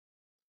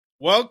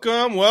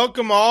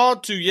Welcome all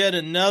to yet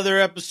another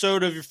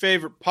episode of your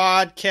favorite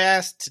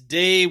podcast.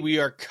 Today we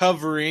are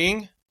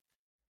covering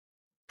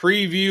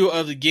preview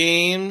of the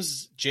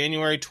games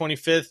January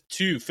 25th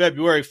to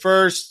February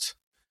 1st,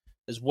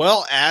 as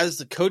well as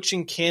the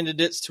coaching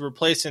candidates to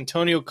replace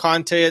Antonio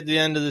Conte at the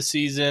end of the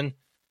season,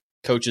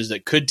 coaches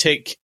that could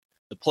take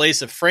the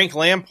place of Frank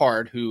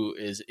Lampard, who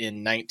is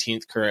in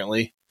 19th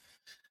currently,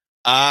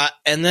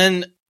 and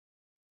then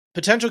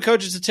potential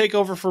coaches to take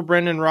over for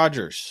Brendan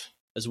Rodgers,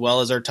 as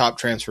well as our top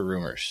transfer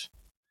rumors.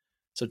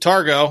 So,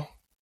 Targo,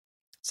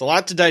 it's a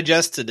lot to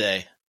digest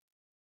today.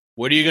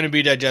 What are you going to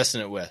be digesting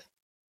it with?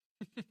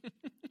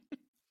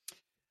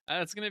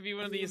 It's going to be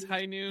one of these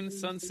high noon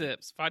sun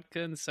sips,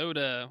 vodka and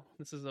soda.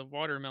 This is a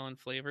watermelon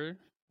flavor.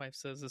 Wife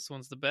says this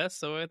one's the best,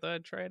 so I thought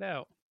I'd try it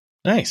out.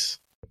 Nice.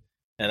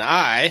 And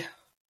I,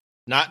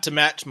 not to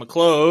match my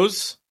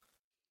clothes,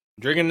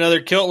 drinking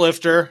another kilt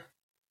lifter,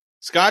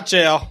 Scotch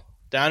ale,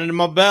 down into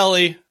my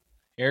belly.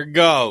 Here it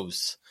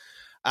goes.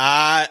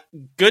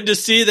 Good to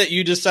see that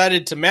you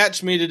decided to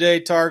match me today,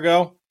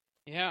 Targo.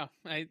 Yeah,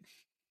 I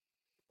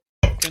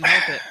couldn't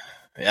help it.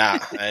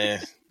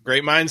 Yeah,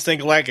 great minds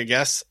think alike, I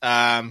guess.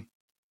 Kind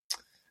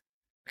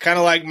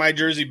of like my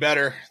jersey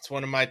better. It's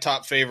one of my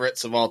top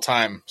favorites of all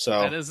time.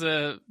 So that is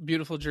a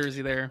beautiful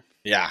jersey there.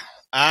 Yeah.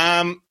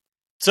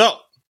 So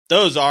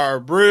those are our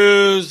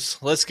brews.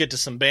 Let's get to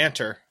some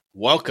banter.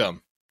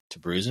 Welcome to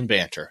Brews and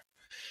Banter.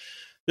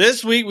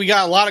 This week we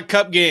got a lot of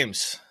cup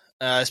games,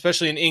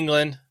 especially in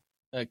England.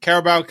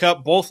 Carabao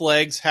Cup, both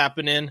legs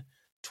happening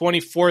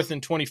 24th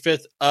and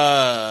 25th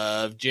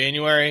of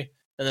January,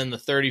 and then the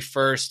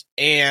 31st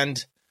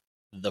and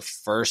the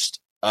 1st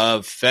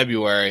of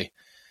February.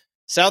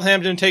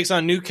 Southampton takes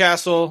on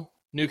Newcastle.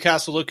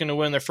 Newcastle looking to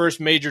win their first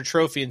major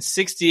trophy in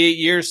 68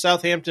 years.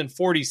 Southampton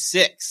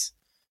 46.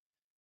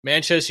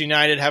 Manchester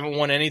United haven't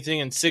won anything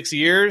in 6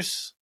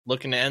 years,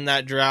 looking to end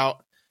that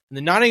drought. And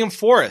the Nottingham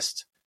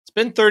Forest. It's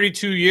been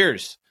 32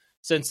 years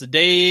since the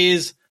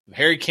days of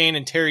Harry Kane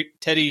and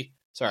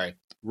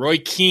Roy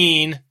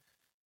Keane,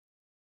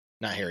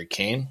 not Harry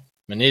Kane,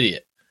 I'm an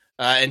idiot,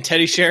 and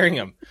Teddy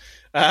Sheringham.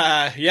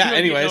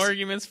 Anyways. No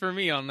arguments for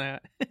me on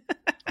that.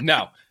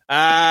 No.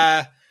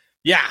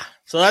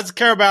 So that's the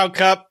Carabao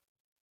Cup.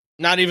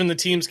 Not even the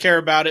teams care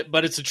about it,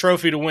 but it's a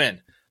trophy to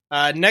win.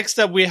 Next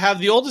up, we have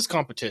the oldest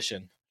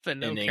competition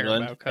in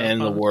England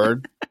and the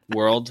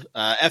world,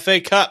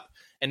 FA Cup.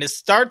 And it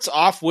starts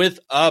off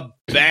with a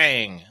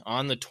bang.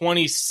 On the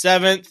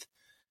 27th,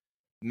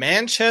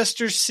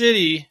 Manchester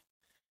City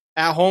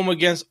at home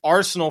against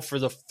Arsenal for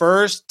the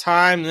first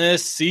time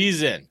this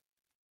season.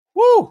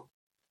 Woo!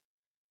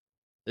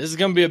 This is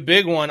going to be a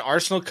big one.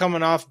 Arsenal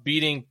coming off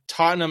beating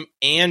Tottenham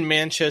and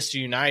Manchester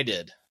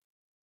United.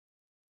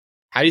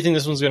 How do you think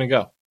this one's going to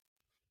go?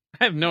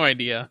 I have no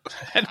idea.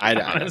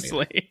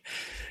 Honestly.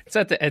 It's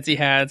at the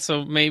Etihad,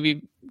 so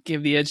maybe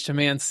give the edge to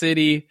Man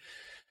City.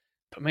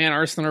 But man,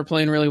 Arsenal are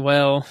playing really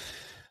well.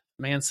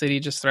 Man City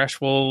just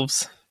thrashed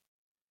Wolves.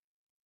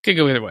 Could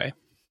go either way.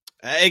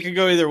 It could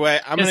go either way.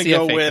 I'm going to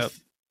go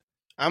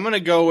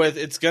with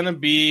it's going to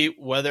be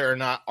whether or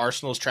not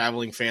Arsenal's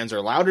traveling fans are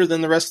louder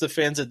than the rest of the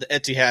fans at the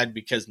Etihad,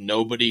 because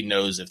nobody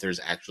knows if there's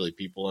actually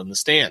people in the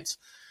stands.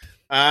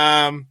 It's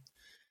going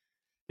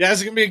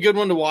to be a good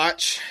one to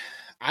watch.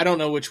 I don't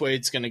know which way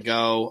it's going to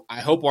go.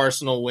 I hope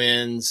Arsenal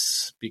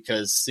wins,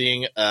 because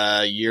seeing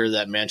a year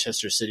that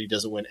Manchester City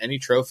doesn't win any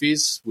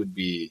trophies would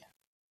be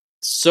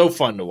so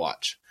fun to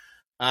watch.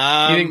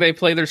 You think they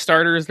play their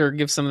starters or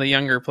give some of the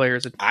younger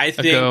players a go? I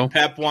think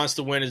Pep wants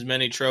to win as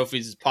many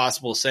trophies as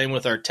possible. Same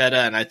with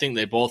Arteta, and I think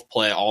they both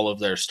play all of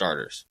their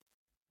starters.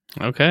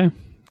 Okay.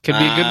 Could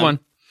be a good one.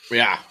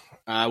 Yeah.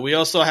 We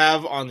also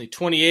have on the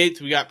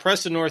 28th, we got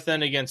Preston North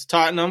End against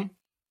Tottenham,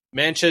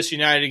 Manchester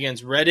United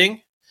against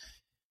Reading.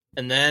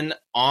 And then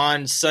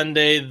on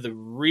Sunday, the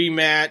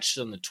rematch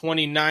on the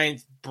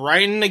 29th,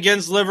 Brighton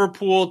against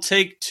Liverpool,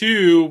 take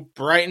two.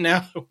 Brighton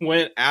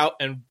went out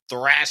and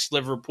thrashed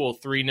Liverpool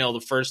 3-0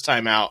 the first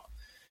time out.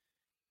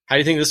 How do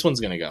you think this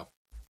one's going to go?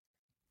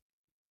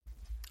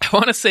 I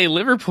want to say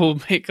Liverpool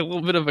make a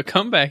little bit of a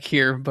comeback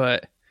here,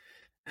 but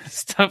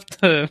it's tough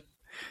to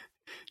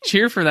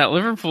cheer for that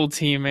Liverpool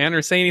team, man,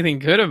 or say anything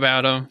good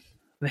about them.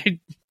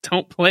 They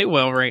don't play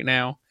well right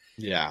now.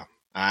 Yeah.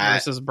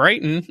 Versus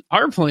Brighton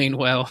are playing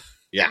well.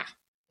 Yeah.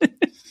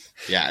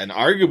 Yeah, and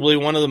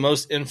arguably one of the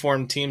most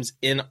informed teams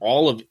in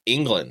all of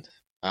England.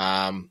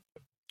 I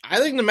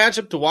think the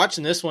matchup to watch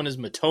in this one is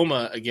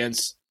Matoma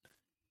against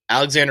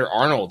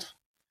Alexander-Arnold.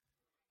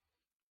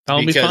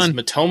 That'll be fun.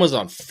 Because Matoma's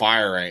on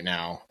fire right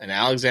now, and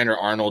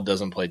Alexander-Arnold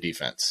doesn't play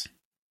defense.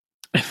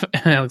 If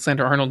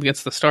Alexander-Arnold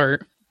gets the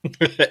start.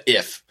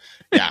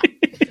 Yeah.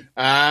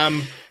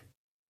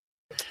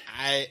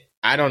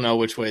 I don't know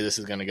which way this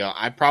is going to go.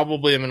 I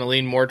probably am going to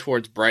lean more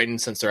towards Brighton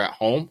since they're at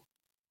home.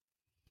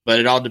 But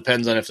it all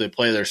depends on if they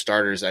play their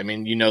starters. I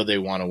mean, they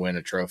want to win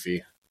a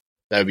trophy.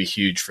 That would be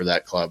huge for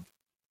that club.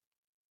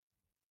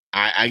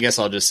 I guess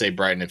I'll just say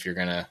Brighton if you're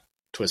going to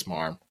twist my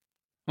arm.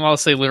 Well, I'll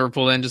say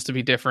Liverpool then, just to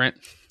be different.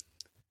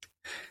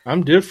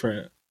 I'm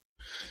different.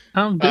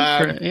 I'm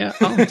different.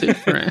 I'm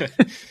different.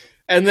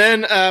 And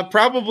then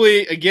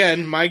probably,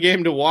 again, my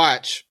game to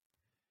watch.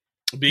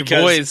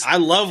 Because I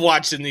love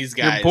watching these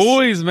guys. Your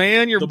boys,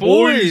 man. Your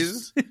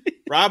boys.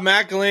 Rob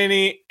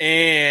McElhenney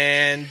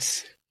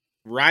and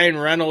Ryan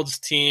Reynolds'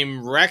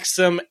 team.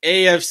 Wrexham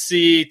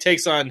AFC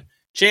takes on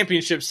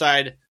championship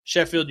side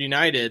Sheffield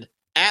United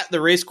at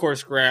the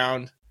Racecourse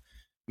Ground.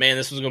 Man,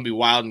 this was going to be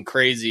wild and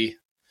crazy.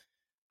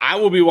 I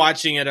will be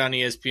watching it on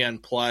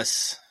ESPN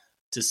Plus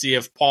to see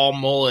if Paul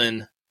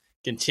Mullen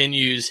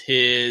continues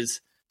his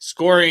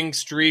scoring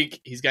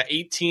streak. He's got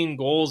 18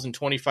 goals in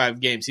 25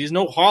 games. He's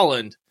no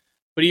Haaland,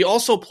 but he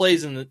also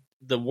plays in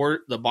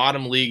the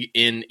bottom league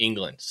in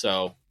England.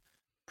 So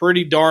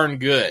pretty darn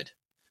good.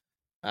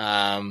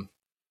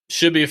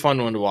 Should be a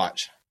fun one to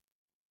watch.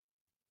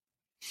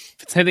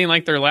 If it's anything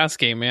like their last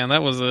game, man,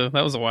 that was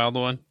a wild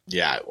one.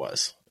 Yeah, it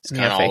was. It's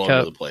kind of all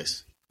over the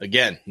place.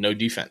 Again, no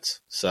defense.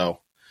 So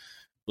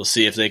we'll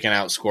see if they can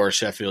outscore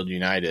Sheffield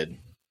United.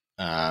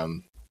 I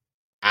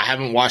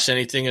haven't watched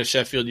anything of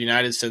Sheffield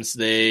United since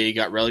they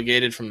got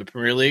relegated from the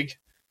Premier League.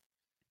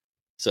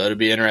 So it'll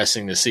be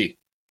interesting to see.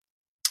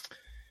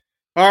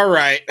 All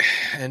right.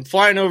 And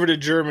flying over to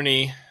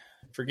Germany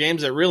for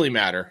games that really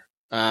matter.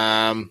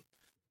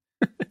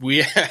 We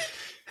have,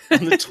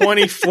 on the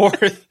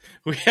 24th,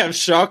 we have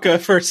Schalke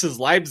versus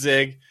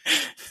Leipzig.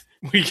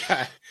 We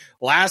got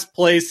last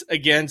place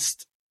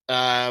against,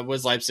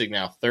 what's Leipzig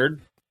now?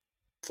 Third?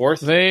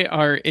 Fourth? They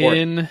are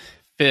in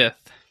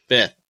fifth.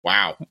 Fifth.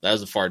 Wow. That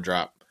was a far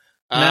drop.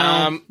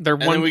 Now they're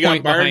 1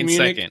 point behind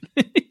Munich, second.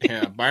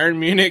 Yeah, Bayern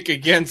Munich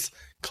against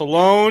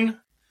Cologne.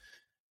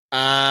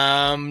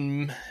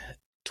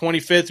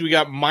 25th, we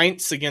got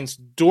Mainz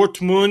against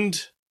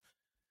Dortmund.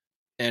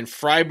 And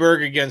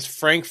Freiburg against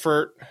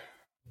Frankfurt.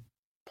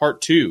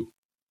 Part 2.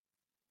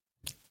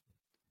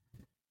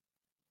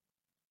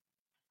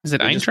 Is it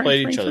they Eintracht? Just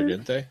played Frankfurt? Each other,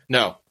 didn't they?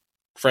 No.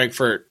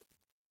 Frankfurt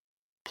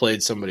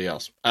played somebody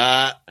else.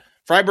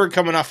 Freiburg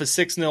coming off a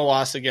 6-0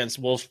 loss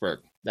against Wolfsburg.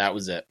 That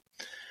was it.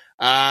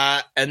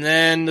 And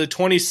then the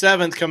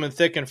 27th coming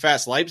thick and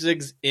fast.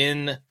 Leipzig's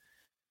in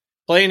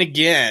playing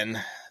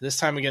again, this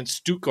time against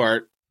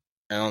Stuttgart.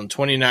 And on the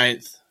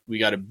 29th, we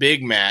got a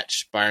big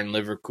match, Bayern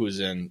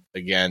Leverkusen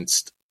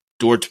against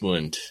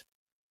Dortmund.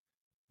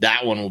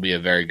 That one will be a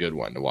very good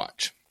one to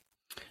watch.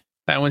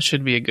 That one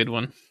should be a good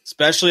one.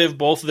 Especially if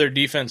both of their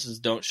defenses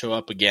don't show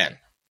up again.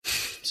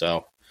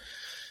 So,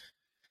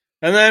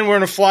 and then we're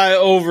going to fly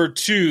over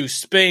to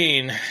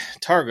Spain.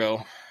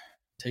 Targo,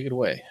 take it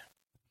away.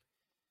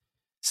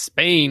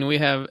 Spain, we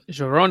have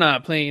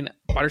Girona playing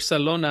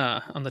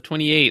Barcelona on the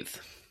 28th.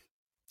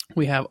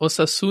 We have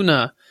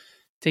Osasuna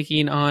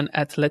taking on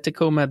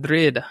Atletico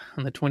Madrid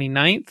on the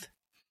 29th.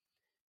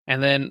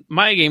 And then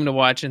my game to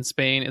watch in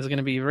Spain is going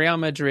to be Real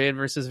Madrid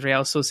versus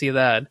Real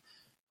Sociedad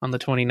on the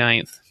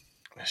 29th.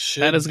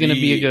 That is going to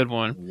be a good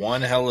one.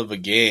 One hell of a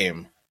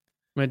game.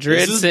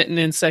 Madrid sitting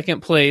in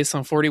second place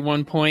on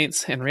 41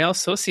 points, and Real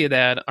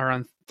Sociedad are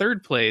on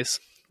third place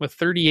with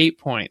 38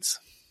 points.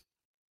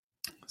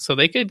 So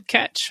they could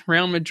catch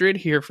Real Madrid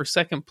here for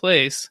second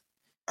place.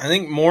 I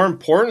think more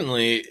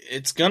importantly,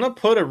 it's going to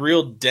put a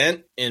real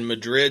dent in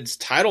Madrid's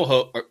title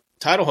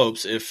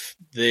hopes if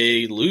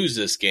they lose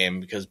this game,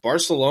 because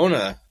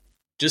Barcelona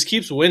just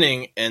keeps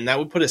winning, and that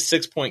would put a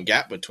 6-point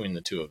gap between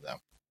the two of them.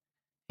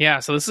 Yeah,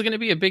 so this is going to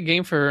be a big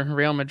game for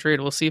Real Madrid.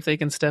 We'll see if they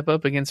can step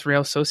up against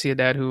Real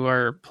Sociedad, who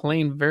are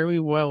playing very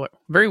well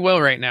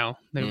right now.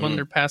 They've won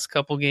their past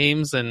couple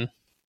games, and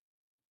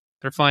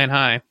they're flying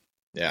high.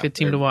 Yeah, good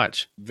team to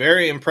watch.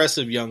 Very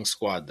impressive young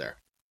squad there.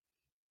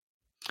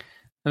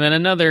 And then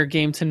another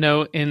game to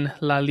note in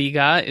La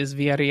Liga is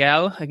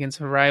Villarreal against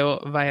Rayo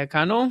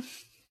Vallecano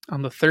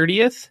on the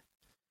 30th.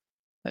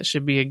 That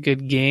should be a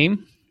good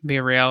game.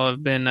 Villarreal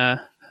have been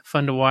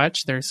fun to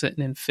watch. They're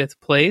sitting in 5th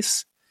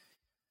place.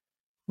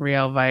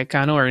 Real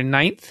Vallecano are in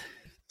 9th.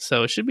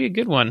 So it should be a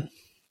good one.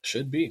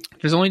 Should be.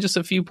 There's only just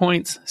a few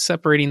points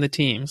separating the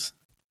teams.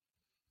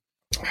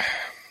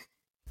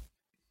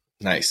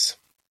 Nice.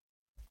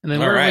 And then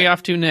where are we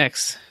off to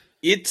next?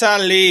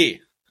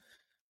 Italy.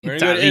 We're going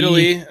to go to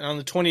Italy. And on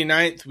the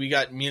 29th, we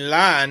got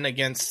Milan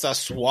against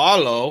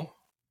Sassuolo.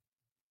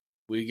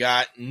 We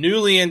got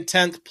newly in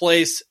 10th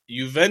place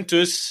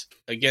Juventus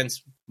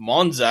against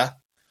Monza.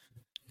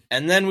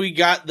 And then we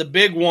got the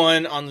big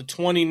one on the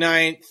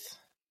 29th,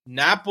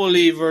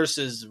 Napoli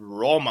versus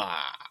Roma.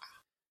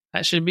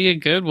 That should be a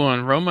good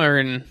one. Roma are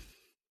in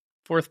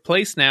 4th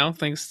place now,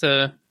 thanks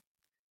to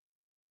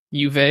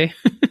Juve.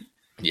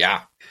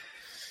 Yeah.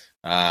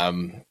 I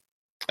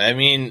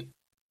mean,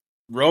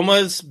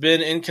 Roma's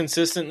been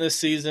inconsistent this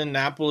season.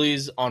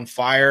 Napoli's on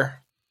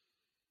fire.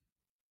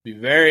 Be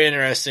very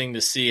interesting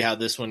to see how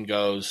this one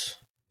goes.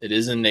 It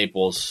is in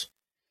Naples.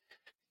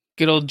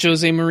 Good old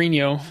Jose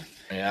Mourinho.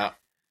 Yeah.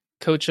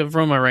 Coach of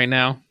Roma right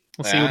now.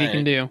 We'll see what he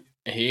can do.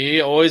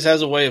 He always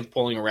has a way of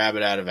pulling a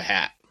rabbit out of a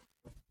hat.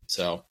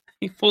 So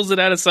he pulls it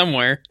out of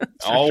somewhere.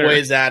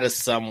 Always out of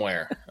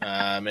somewhere.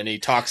 And he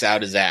talks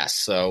out his ass.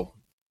 So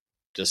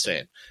just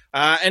saying.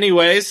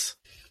 Anyways,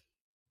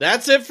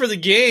 that's it for the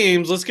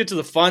games. Let's get to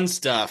the fun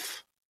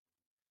stuff.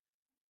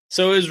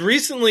 So it was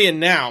recently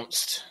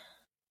announced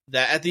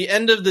that at the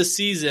end of the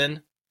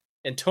season,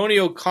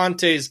 Antonio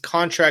Conte's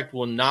contract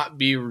will not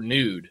be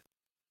renewed.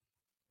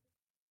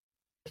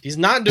 He's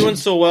not doing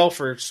so well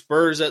for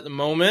Spurs at the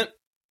moment.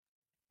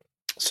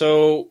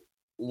 So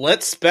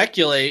let's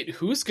speculate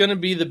who's going to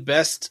be the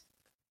best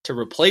to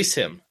replace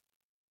him.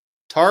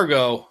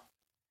 Targo,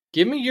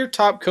 give me your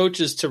top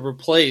coaches to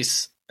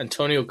replace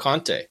Antonio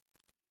Conte.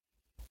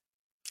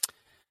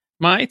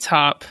 My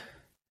top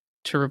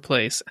to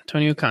replace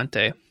Antonio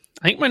Conte.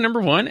 I think my number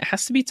one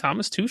has to be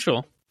Thomas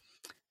Tuchel.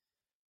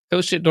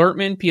 Coached at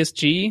Dortmund,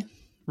 PSG,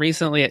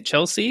 recently at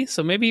Chelsea.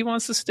 So maybe he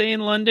wants to stay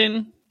in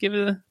London, give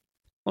the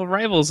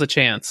rivals a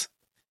chance.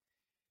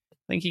 I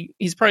think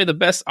he's probably the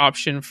best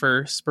option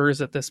for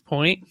Spurs at this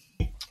point.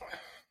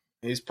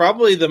 He's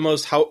probably the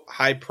most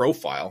high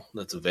profile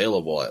that's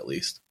available, at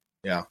least.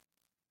 Yeah.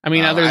 I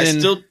mean, other than I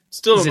still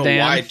don't Zidane,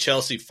 know why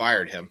Chelsea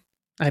fired him.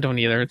 I don't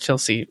either.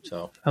 Chelsea.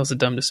 So that was a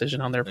dumb decision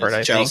on their part. I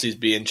think Chelsea's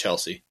being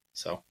Chelsea.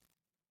 So,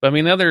 but I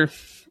mean, the other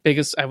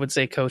biggest, I would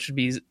say, coach would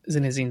be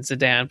Zinedine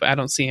Zidane, but I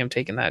don't see him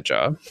taking that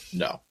job.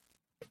 No.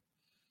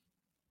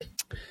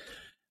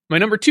 My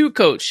number two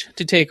coach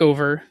to take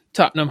over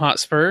Tottenham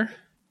Hotspur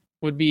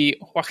would be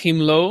Joachim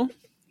Low.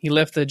 He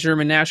left the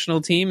German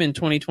national team in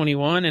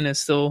 2021 and is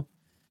still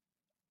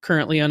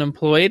currently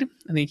unemployed.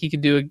 I think he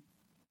could do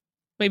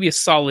maybe a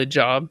solid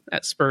job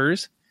at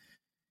Spurs.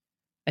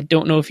 I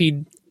don't know if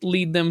he'd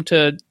lead them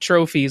to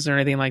trophies or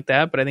anything like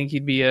that, but I think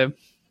he'd be a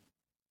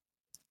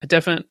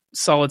definite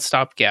solid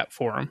stopgap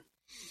for him.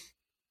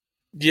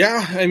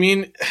 Yeah, I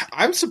mean,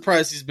 I'm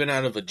surprised he's been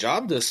out of a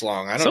job this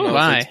long. I don't know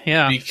if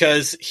it's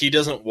because he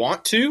doesn't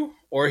want to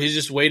or he's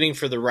just waiting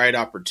for the right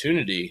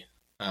opportunity.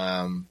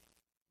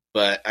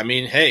 But, I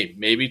mean, hey,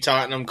 maybe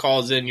Tottenham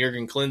calls in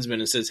Jurgen Klinsmann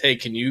and says, hey,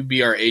 can you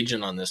be our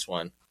agent on this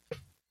one?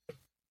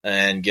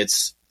 And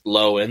gets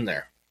Low in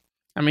there.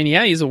 I mean,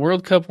 yeah, he's a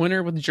World Cup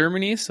winner with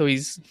Germany, so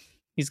he's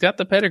got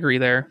the pedigree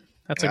there.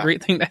 That's a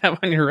great thing to have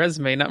on your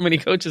resume. Not many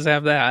coaches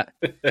have that.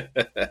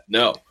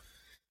 No,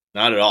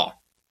 not at all.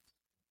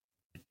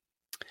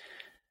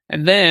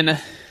 And then,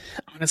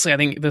 honestly, I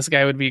think this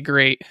guy would be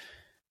great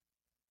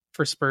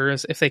for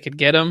Spurs if they could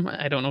get him.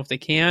 I don't know if they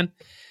can,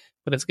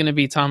 but it's going to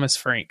be Thomas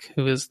Frank,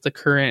 who is the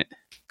current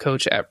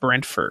coach at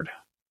Brentford.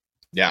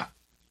 Yeah.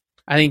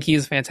 I think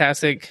he's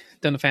fantastic,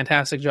 done a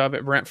fantastic job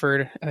at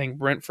Brentford. I think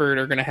Brentford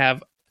are going to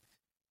have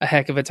a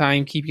heck of a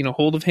time keeping a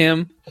hold of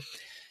him.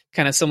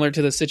 Kind of similar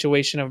to the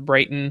situation of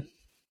Brighton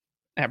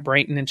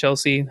and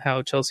Chelsea,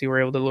 how Chelsea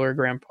were able to lure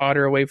Graham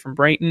Potter away from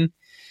Brighton.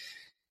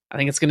 I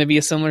think it's going to be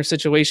a similar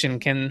situation.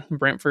 Can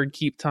Brentford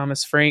keep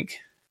Thomas Frank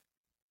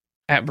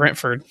at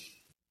Brentford?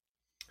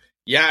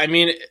 Yeah, I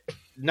mean,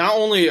 not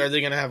only are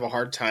they going to have a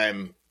hard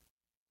time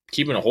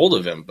keeping a hold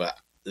of him, but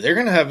they're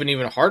going to have an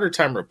even harder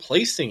time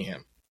replacing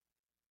him.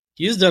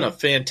 He's done a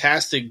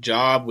fantastic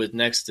job with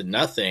next to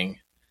nothing.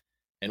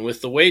 And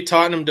with the way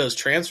Tottenham does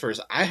transfers,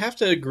 I have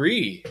to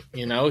agree.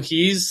 You know,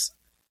 he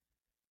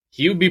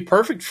would be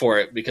perfect for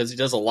it because he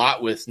does a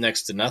lot with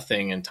next to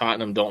nothing, and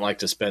Tottenham don't like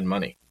to spend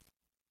money.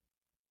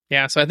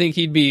 Yeah, so I think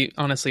he'd be,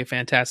 honestly, a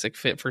fantastic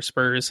fit for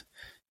Spurs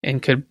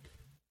and could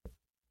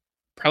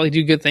probably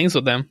do good things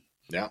with them.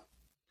 Yeah.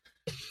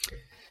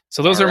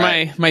 So those are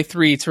my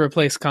three to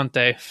replace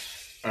Conte.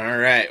 All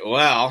right.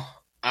 Well,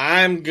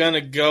 I'm going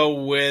to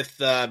go with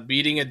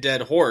beating a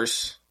dead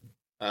horse.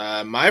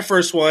 My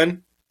first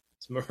one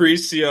is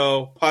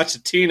Mauricio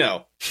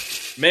Pochettino,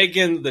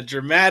 making the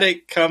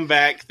dramatic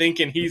comeback,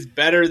 thinking he's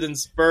better than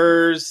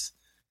Spurs.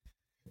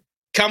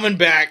 Coming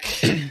back.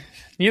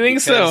 You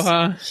think so,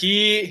 huh?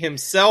 He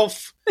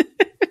himself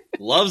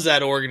loves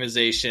that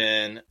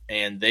organization,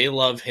 and they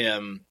love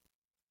him.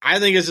 I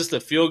think it's just a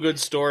feel-good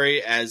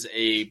story as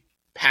a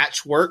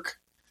patchwork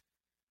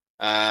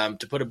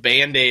to put a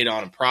Band-Aid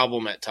on a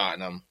problem at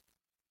Tottenham.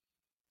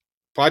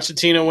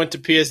 Pochettino went to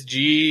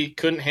PSG,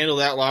 couldn't handle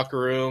that locker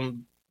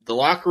room. The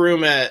locker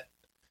room at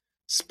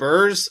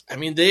Spurs, I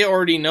mean, they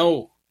already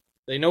know.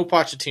 They know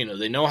Pochettino.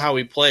 They know how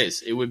he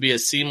plays. It would be a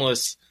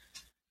seamless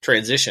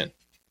transition.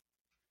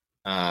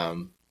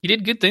 He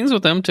did good things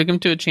with them, took him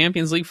to a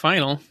Champions League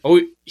final.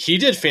 Oh, he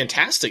did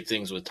fantastic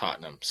things with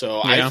Tottenham.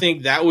 So yeah. I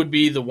think that would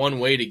be the one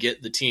way to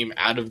get the team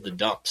out of the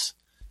dumps.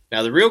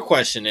 Now, the real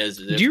question is...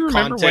 Do you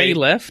remember why he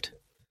left?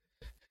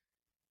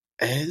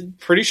 I'm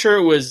pretty sure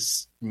it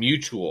was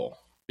mutual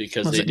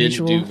because they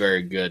didn't do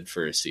very good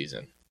for a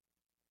season.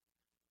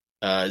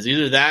 It's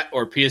either that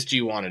or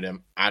PSG wanted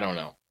him. I don't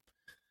know.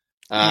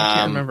 I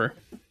can't remember.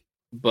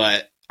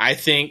 But I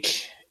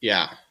think,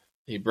 yeah,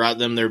 he brought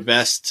them their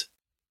best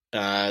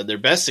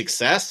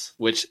success,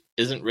 which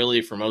isn't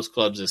really for most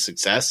clubs a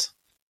success.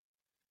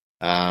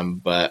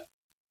 But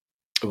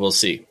we'll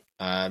see.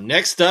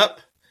 Next up,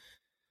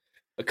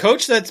 a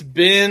coach that's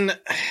been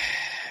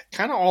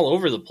kind of all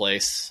over the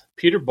place,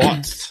 Peter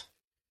Bosz.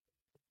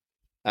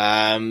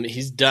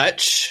 He's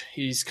Dutch.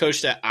 He's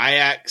coached at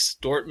Ajax,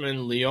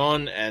 Dortmund,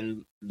 Lyon,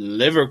 and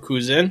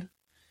Leverkusen.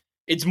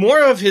 It's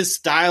more of his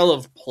style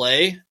of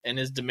play and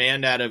his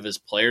demand out of his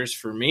players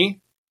for me.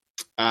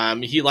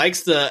 He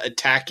likes the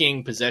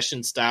attacking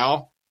possession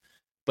style,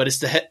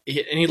 but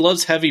and he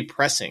loves heavy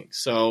pressing.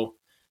 So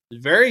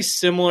very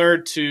similar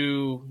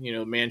to,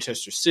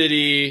 Manchester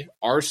City,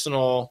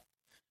 Arsenal,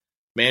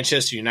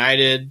 Manchester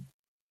United.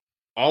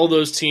 All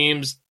those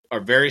teams are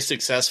very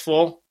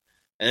successful.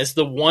 And it's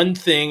the one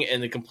thing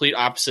and the complete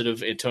opposite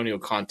of Antonio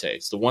Conte.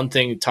 It's the one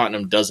thing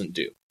Tottenham doesn't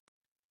do,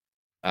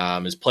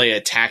 is play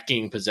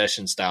attacking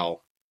possession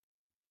style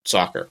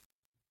soccer.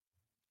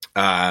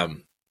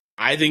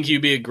 I think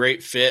he'd be a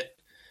great fit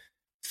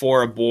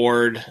for a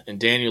board and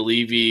Daniel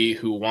Levy,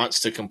 who wants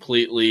to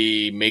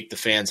completely make the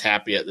fans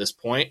happy at this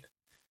point,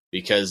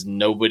 because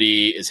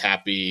nobody is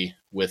happy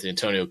with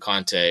Antonio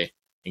Conte,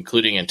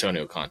 including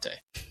Antonio Conte.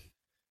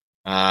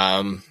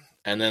 And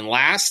then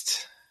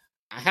last,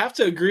 I have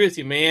to agree with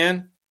you,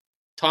 man.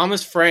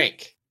 Thomas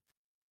Frank.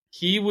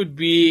 He would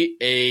be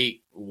a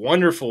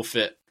wonderful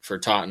fit for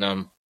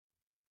Tottenham.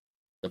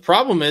 The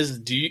problem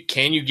is,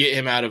 can you get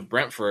him out of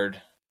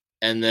Brentford?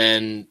 And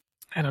then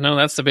I don't know.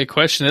 That's the big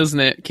question, isn't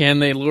it? Can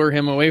they lure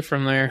him away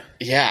from there?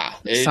 Yeah.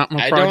 It's not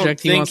a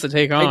project he wants to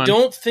take on. I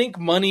don't think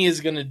money is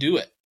going to do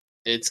it.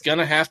 It's going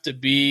to have to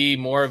be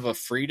more of a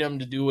freedom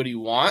to do what he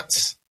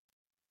wants.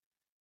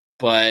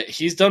 But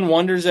he's done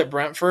wonders at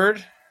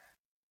Brentford.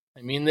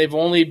 I mean, they've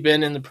only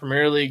been in the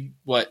Premier League,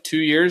 2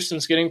 years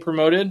since getting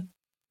promoted?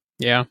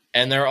 Yeah.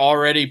 And they're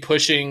already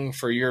pushing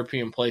for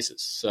European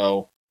places.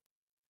 So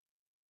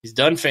he's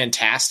done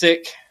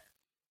fantastic.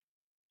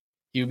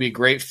 He would be a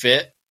great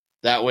fit.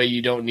 That way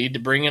you don't need to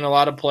bring in a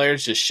lot of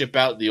players, just ship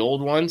out the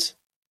old ones.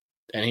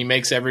 And he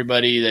makes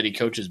everybody that he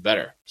coaches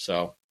better.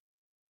 So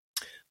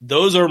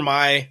those are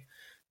my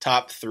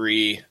top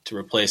 3 to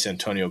replace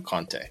Antonio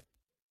Conte.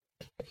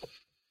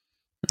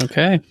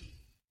 Okay.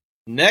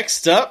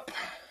 Next up,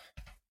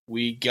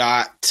 we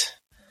got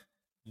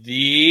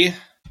the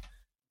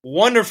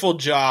wonderful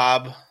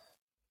job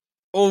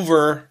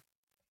over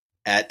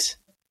at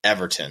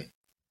Everton,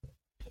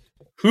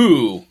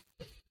 who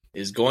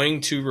is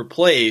going to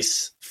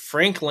replace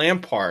Frank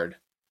Lampard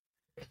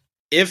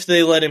if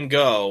they let him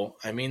go.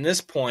 I mean, this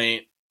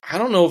point, I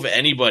don't know if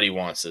anybody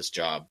wants this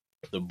job.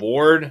 The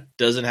board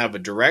doesn't have a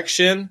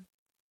direction.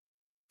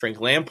 Frank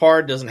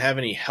Lampard doesn't have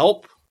any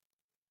help.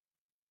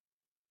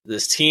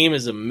 This team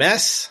is a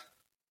mess.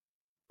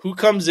 Who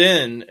comes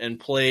in and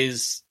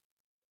plays,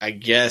 I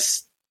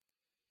guess,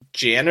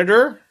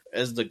 janitor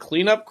as the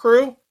cleanup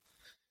crew?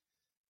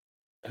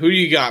 Who do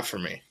you got for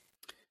me?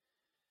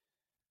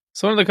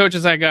 So one of the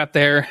coaches I got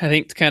there, I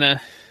think, to kind of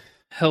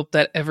help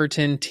that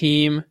Everton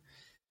team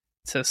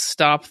to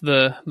stop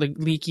the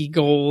leaky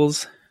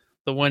goals,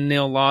 the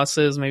 1-0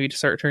 losses, maybe to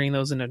start turning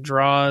those into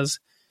draws,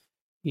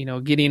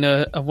 getting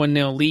a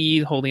 1-0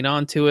 lead, holding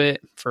on to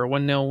it for a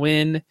 1-0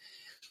 win.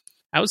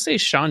 I would say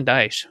Sean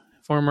Dyche,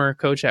 former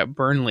coach at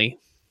Burnley.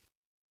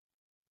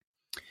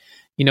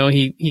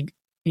 He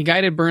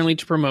guided Burnley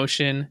to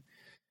promotion,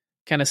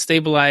 kind of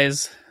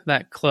stabilized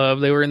that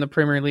club. They were in the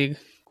Premier League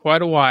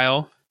quite a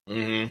while.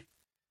 Mm-hmm.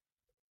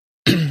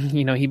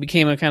 He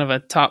became a kind of a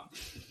top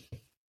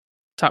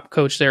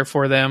coach there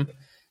for them,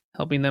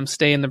 helping them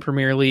stay in the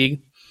Premier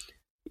League.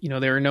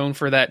 They were known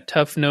for that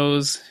tough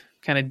nose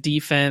kind of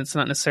defense,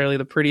 not necessarily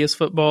the prettiest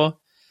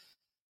football,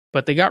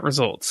 but they got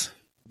results.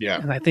 Yeah.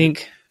 And I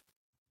think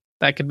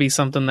that could be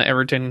something that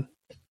Everton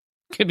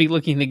could be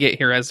looking to get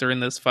here as they're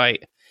in this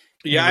fight.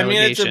 Yeah, I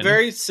mean, it's a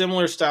very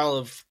similar style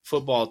of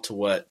football to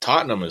what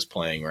Tottenham is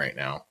playing right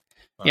now.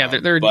 Yeah,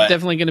 they're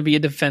definitely going to be a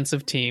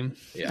defensive team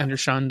under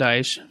Sean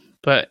Dyche,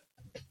 but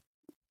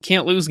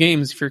can't lose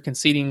games if you're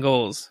conceding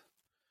goals.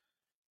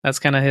 That's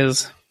kind of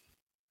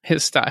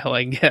his style,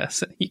 I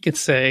guess you could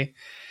say.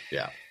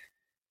 Yeah.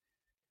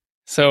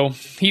 So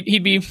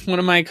he'd be one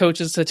of my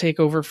coaches to take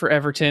over for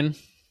Everton.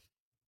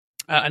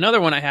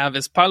 Another one I have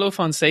is Paulo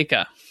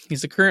Fonseca.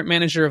 He's the current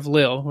manager of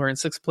Lille, who are in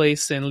 6th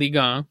place in Ligue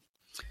 1.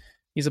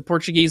 He's a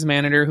Portuguese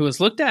manager who was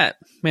looked at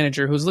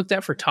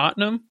for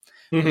Tottenham.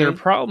 Mm-hmm. There are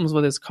problems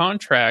with his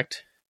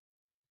contract,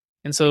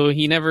 and so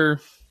he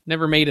never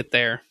made it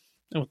there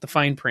with the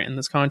fine print in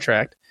this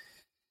contract.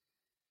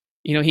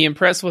 He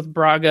impressed with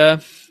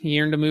Braga.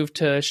 He earned a move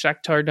to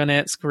Shakhtar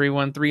Donetsk, where he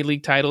won 3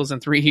 league titles in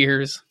 3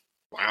 years.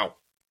 Wow.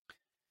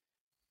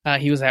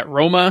 He was at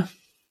Roma,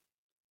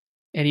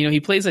 and he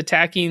plays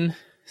attacking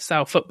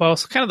style football,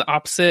 so kind of the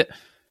opposite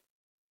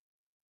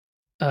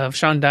of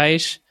Sean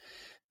Dyche,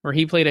 where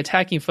he played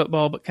attacking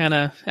football, but kind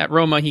of at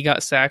Roma he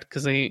got sacked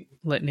because they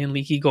letting in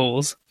leaky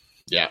goals.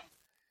 Yeah.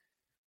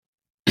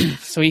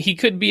 So he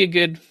could be a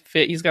good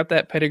fit. He's got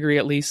that pedigree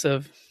at least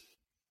of,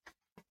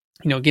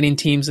 getting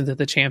teams into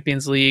the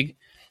Champions League,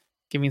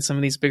 giving some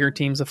of these bigger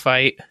teams a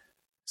fight.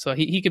 So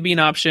he could be an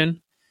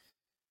option.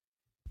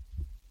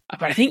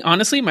 But I think,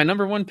 honestly, my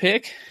number 1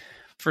 pick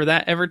for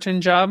that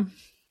Everton job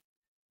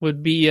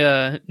would be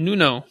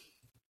Nuno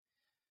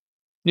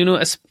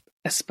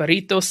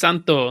Espirito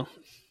Santo,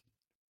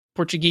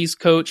 Portuguese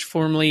coach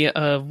formerly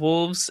of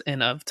Wolves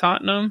and of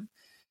Tottenham.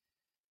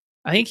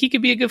 I think he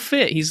could be a good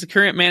fit. He's the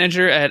current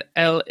manager at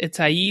Al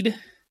Ittihad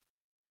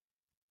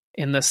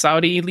in the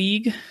Saudi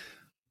League.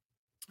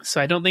 So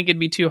I don't think it'd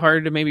be too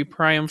hard to maybe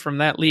pry him from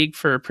that league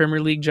for a Premier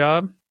League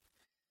job.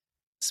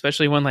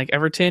 especially one like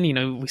Everton.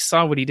 We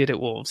saw what he did at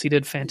Wolves. He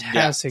did a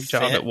fantastic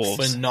job at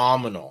Wolves.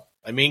 Phenomenal.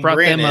 I mean, brought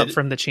them up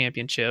from the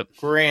championship.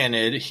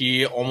 Granted,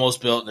 he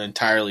almost built an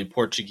entirely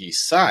Portuguese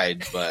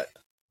side, but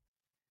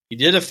he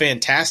did a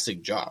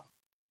fantastic job.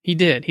 He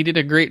did. He did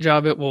a great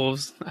job at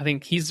Wolves. I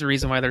think he's the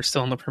reason why they're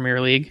still in the Premier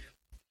League.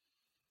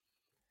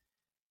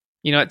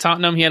 At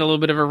Tottenham, he had a little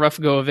bit of a rough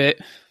go of it.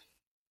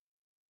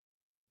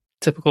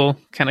 Typical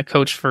kind of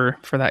coach for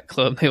that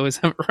club. They always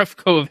have a rough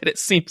go of it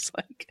seems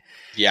like.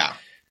 Yeah.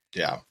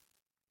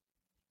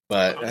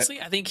 But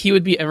honestly, I think he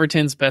would be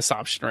Everton's best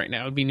option right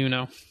now. It would be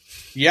Nuno.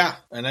 Yeah,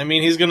 and I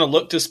mean, he's going to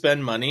look to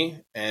spend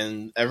money,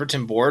 and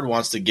Everton board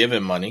wants to give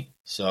him money.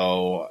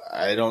 So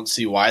I don't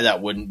see why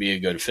that wouldn't be a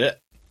good fit.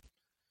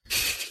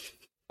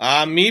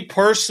 Me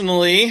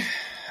personally,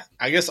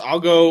 I guess I'll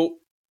go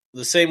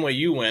the same way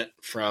you went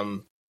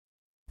from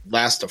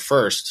last to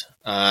first.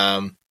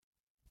 I'm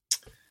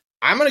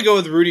going to go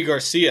with Rudy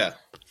Garcia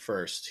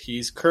first.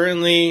 He's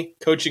currently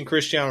coaching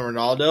Cristiano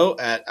Ronaldo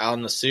at Al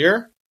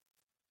Nassr.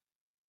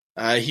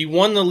 He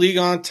won the Ligue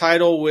 1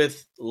 title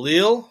with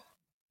Lille.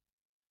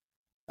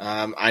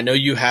 I know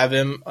you have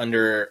him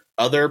under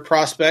other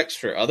prospects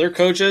for other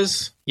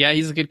coaches. Yeah,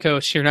 he's a good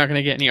coach. You're not going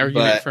to get any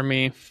argument from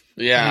me.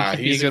 Yeah,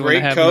 he's a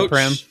great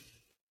coach.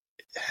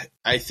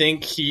 I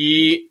think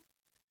he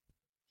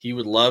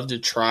would love to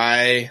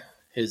try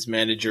his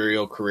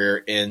managerial career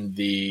in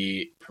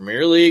the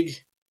Premier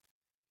League.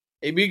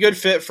 It'd be a good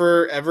fit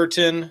for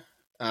Everton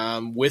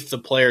with the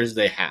players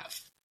they have.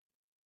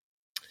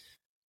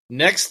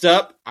 Next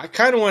up, I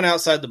kind of went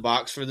outside the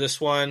box for this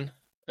one.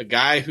 A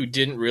guy who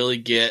didn't really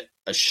get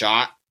a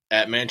shot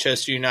at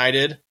Manchester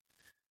United.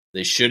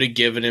 They should have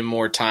given him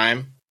more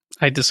time.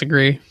 I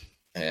disagree.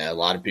 Yeah, a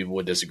lot of people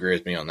would disagree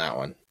with me on that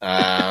one.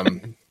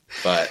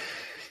 But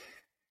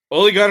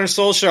Ole Gunnar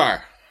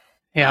Solskjaer.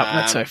 Yeah,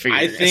 that's what I figured.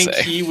 I think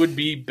he would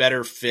be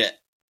better fit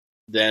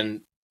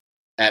than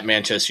at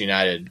Manchester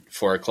United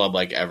for a club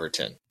like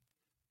Everton.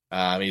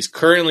 He's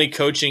currently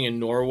coaching in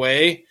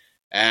Norway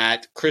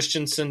at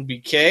Kristiansand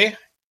BK.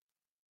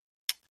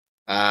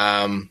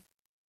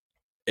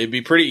 It'd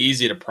be pretty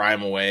easy to pry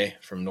him away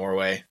from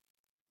Norway.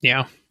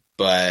 Yeah.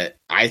 But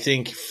I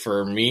think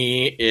for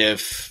me,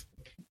 if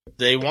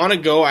they want to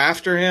go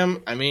after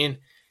him, I mean,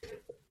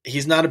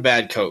 he's not a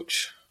bad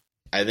coach.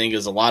 I think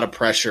there's a lot of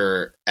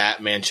pressure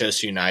at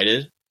Manchester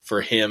United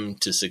for him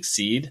to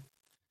succeed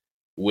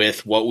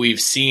with what we've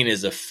seen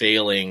as a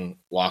failing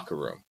locker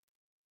room.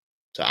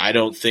 So I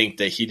don't think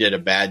that he did a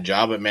bad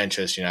job at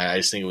Manchester United. I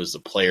just think it was the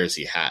players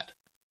he had.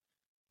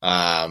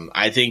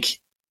 I think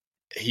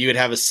he would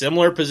have a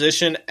similar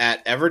position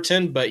at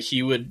Everton, but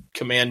he would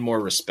command more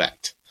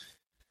respect.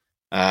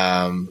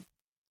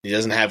 He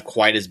doesn't have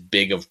quite as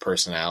big of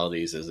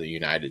personalities as a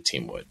United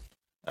team would.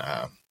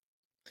 And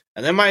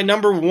then my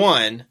number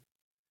one,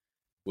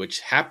 which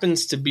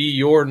happens to be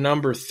your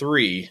number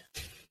 3,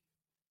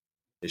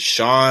 is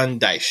Sean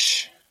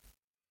Dyche.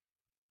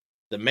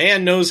 The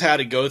man knows how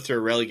to go through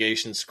a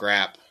relegation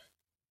scrap.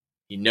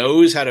 He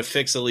knows how to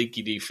fix a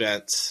leaky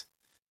defense.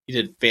 He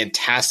did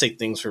fantastic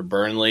things for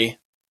Burnley.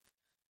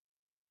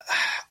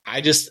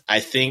 I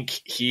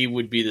think he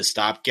would be the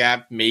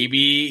stopgap.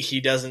 Maybe he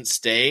doesn't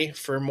stay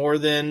for more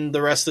than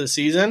the rest of the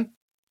season,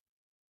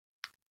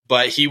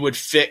 but he would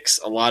fix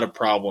a lot of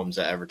problems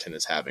that Everton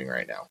is having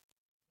right now.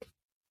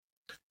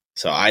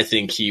 So I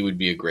think he would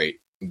be a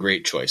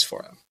great choice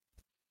for him.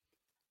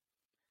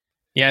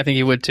 Yeah, I think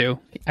he would too.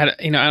 I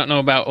don't know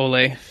about Ole.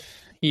 I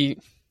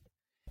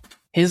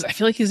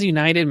feel like his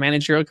United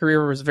managerial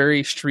career was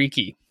very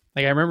streaky.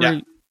 Like I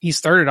remember he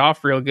started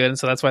off real good, and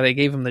so that's why they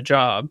gave him the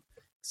job.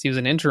 He was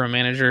an interim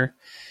manager.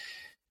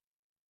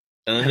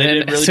 And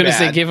then as soon as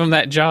they give him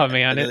that job,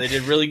 man. And then they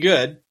did really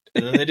good.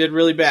 And then they did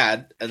really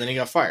bad. And then he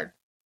got fired.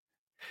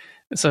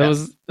 So it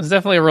was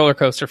definitely a roller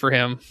coaster for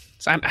him.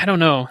 So I don't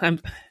know.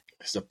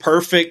 It's a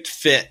perfect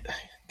fit.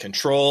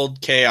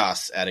 Controlled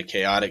chaos at a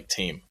chaotic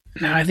team.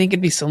 No, I think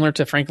it'd be similar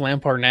to Frank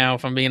Lampard now,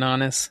 if I'm being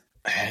honest.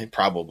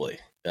 Probably.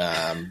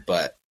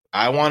 But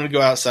I want to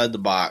go outside the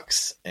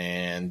box,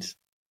 and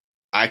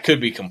I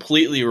could be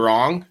completely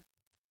wrong,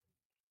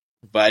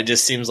 but it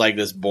just seems like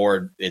this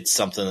board, it's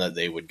something that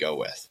they would go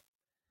with.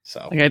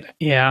 So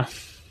yeah.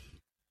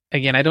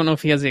 Again, I don't know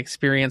if he has the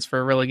experience for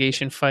a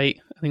relegation fight.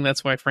 I think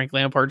that's why Frank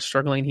Lampard's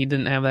struggling. He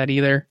didn't have that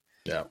either.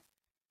 Yeah.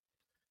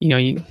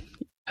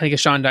 I think a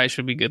Sean Dyche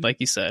would be good, like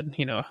you said.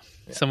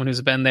 Someone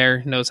who's been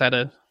there, knows how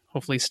to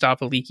hopefully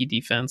stop a leaky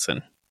defense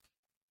and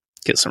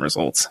get some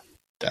results.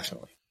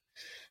 Definitely.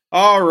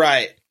 All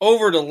right.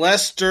 Over to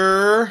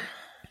Leicester.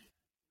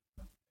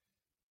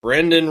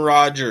 Brendan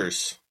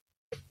Rodgers.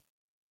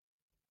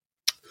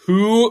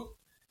 Who,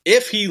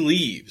 if he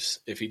leaves,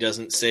 if he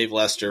doesn't save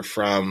Leicester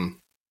from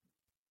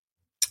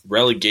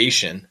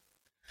relegation.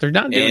 They're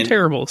not doing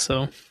terrible,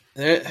 so.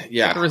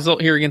 Yeah. Got a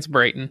result here against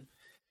Brighton.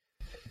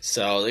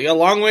 So they got a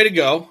long way to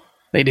go.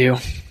 They do.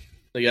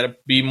 They got to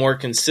be more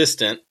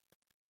consistent.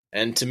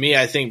 And to me,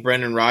 I think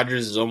Brendan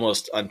Rodgers is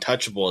almost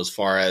untouchable as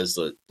far as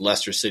the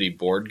Leicester City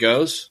board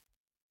goes.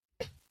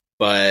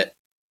 But,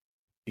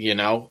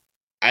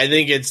 I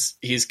think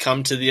he's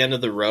come to the end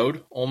of the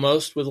road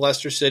almost with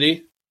Leicester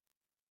City.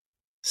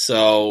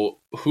 So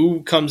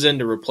who comes in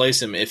to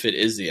replace him if it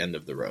is the end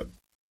of the road?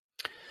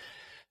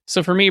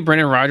 So for me,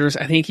 Brendan Rodgers,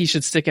 I think he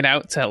should stick it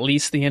out to at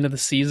least the end of the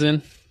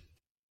season.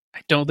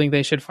 I don't think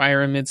they should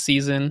fire him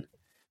mid-season.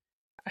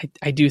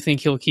 I do think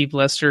he'll keep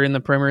Leicester in the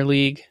Premier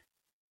League.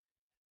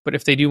 But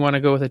if they do want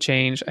to go with a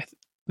change,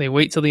 they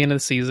wait till the end of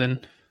the season.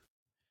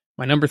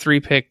 My number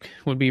 3 pick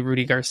would be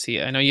Rudy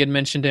Garcia. I know you had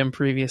mentioned him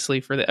previously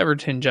for the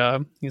Everton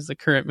job. He's the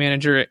current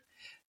manager at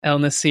El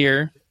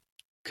Nasir,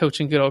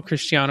 coaching good old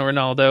Cristiano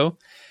Ronaldo.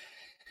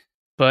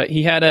 But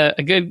he had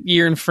a good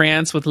year in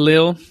France with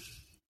Lille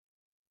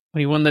when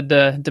he won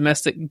the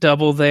domestic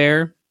double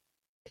there.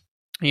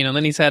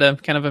 Then he's had a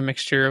kind of a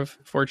mixture of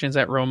fortunes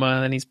at Roma,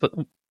 and then he's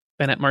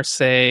been at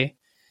Marseille,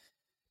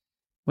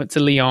 went to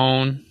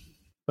Lyon.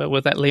 But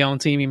with that Lyon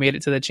team, he made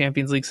it to the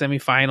Champions League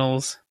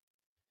semifinals.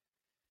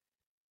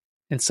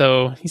 And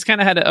so he's kind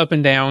of had it up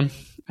and down.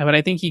 But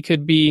I think he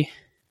could be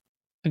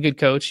a good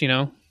coach,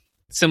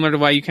 Similar to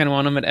why you kind of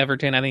want him at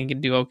Everton, I think he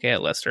could do okay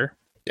at Leicester.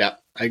 Yeah,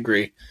 I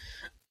agree.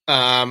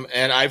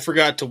 And I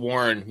forgot to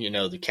warn,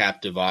 the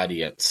captive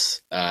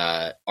audience.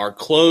 Our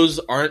clothes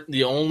aren't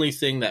the only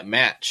thing that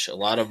match. A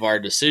lot of our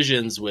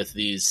decisions with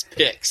these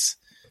picks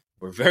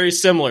were very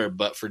similar,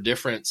 but for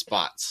different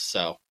spots.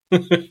 So...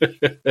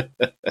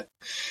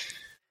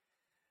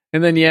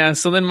 And then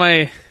so then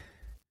my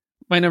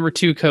number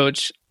 2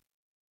 coach,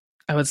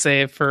 I would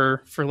say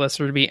for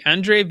Leicester, would be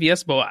Andre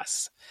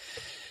Villas-Boas.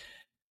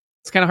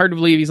 It's kind of hard to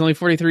believe he's only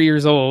 43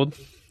 years old.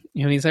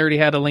 He's already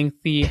had a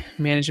lengthy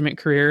management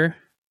career.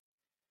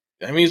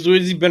 I mean, what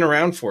has he been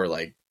around for?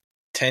 Like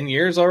 10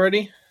 years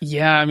already?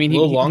 Yeah, I mean,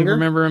 we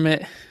remember him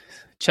at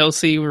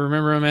Chelsea. We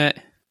remember him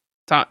at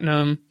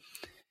Tottenham.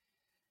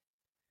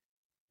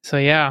 So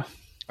yeah.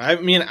 I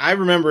mean, I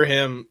remember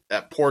him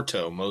at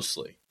Porto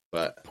mostly,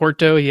 but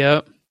Porto,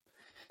 yep.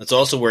 That's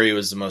also where he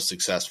was the most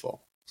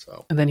successful.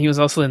 So, and then he was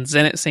also in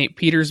Zenit St.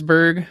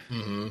 Petersburg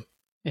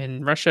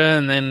in Russia,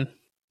 and then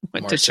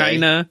went to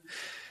China.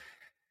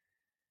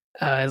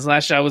 His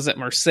last job was at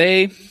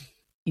Marseille.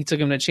 He took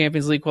him to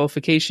Champions League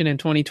qualification in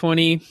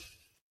 2020,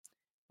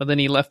 but then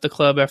he left the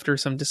club after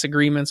some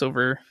disagreements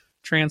over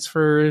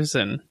transfers.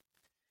 But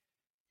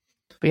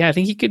yeah, I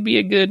think he could be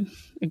a good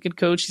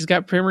coach. He's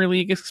got Premier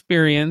League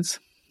experience.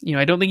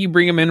 I don't think you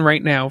bring him in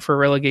right now for a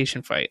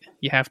relegation fight.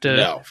 You have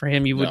to, for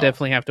him, you would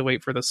definitely have to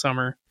wait for the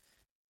summer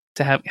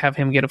to have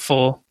him get a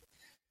full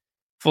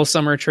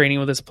summer training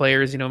with his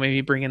players.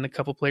 Maybe bring in a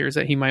couple players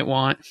that he might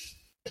want.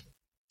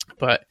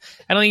 But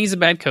I don't think he's a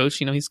bad coach.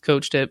 He's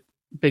coached at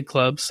big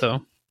clubs, so I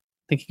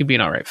think he could be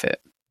an all right fit.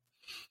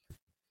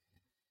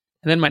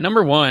 And then my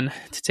number 1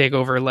 to take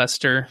over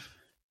Leicester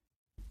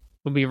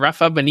would be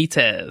Rafa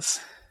Benitez.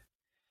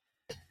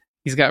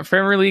 He's got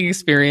Premier League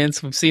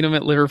experience. We've seen him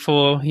at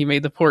Liverpool. He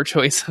made the poor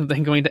choice of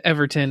then going to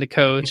Everton to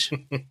coach,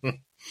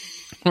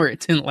 where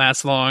it didn't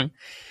last long.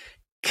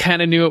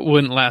 Kind of knew it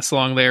wouldn't last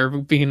long there,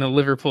 being a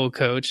Liverpool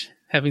coach,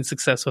 having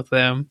success with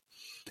them.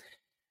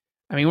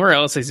 I mean, where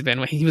else has he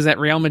been? He was at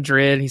Real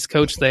Madrid. He's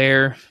coached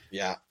there.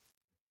 Yeah.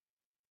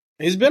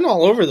 He's been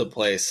all over the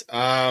place.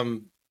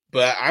 But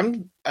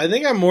I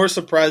think I'm more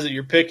surprised that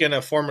you're picking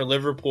a former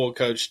Liverpool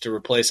coach to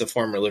replace a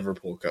former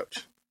Liverpool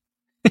coach.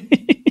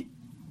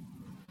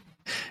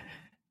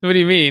 What do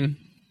you mean?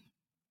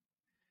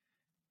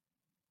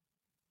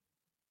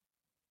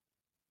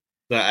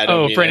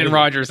 Brendan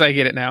Rodgers. I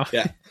get it now.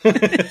 Yeah.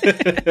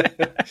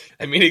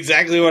 I mean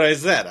exactly what I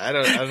said. I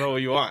don't know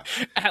what you want.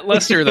 At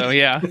Leicester, though,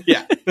 yeah.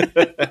 Yeah.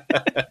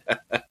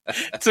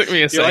 Took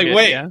me a second. You're like,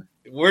 wait,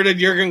 where did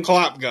Jurgen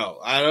Klopp go?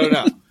 I don't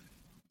know.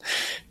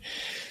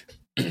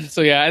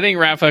 So, yeah, I think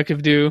Rafa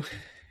could do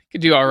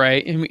all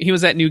right. He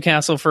was at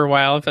Newcastle for a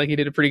while. I feel like he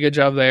did a pretty good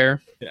job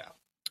there. Yeah.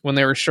 When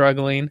they were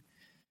struggling.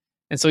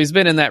 And so he's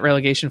been in that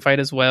relegation fight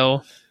as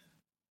well.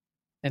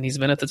 And he's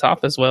been at the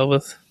top as well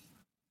with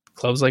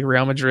clubs like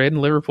Real Madrid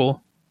and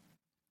Liverpool.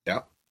 Yeah.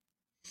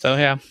 So,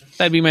 yeah,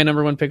 that'd be my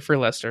number 1 pick for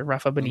Leicester,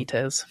 Rafa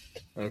Benitez.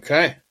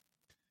 Okay.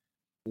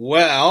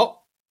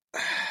 Well,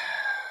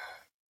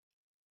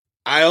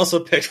 I also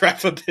picked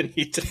Rafa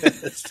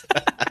Benitez.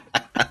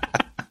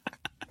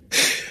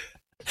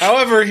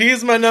 However,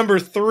 he's my number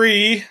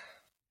 3.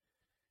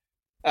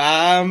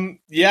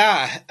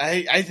 Yeah,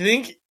 I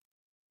think,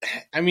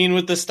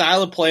 with the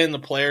style of play and the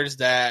players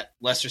that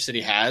Leicester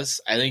City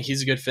has, I think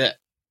he's a good fit.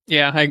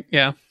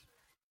 Yeah.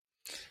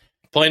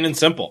 Plain and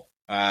simple.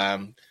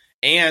 And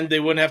they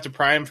wouldn't have to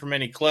pry him from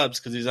any clubs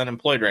because he's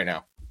unemployed right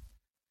now.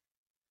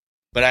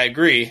 But I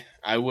agree.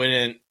 I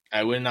would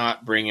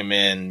not bring him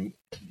in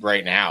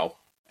right now.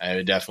 I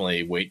would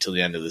definitely wait till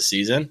the end of the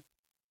season.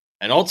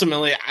 And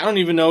ultimately, I don't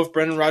even know if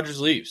Brendan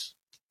Rodgers leaves.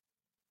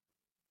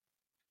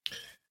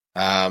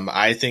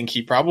 I think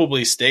he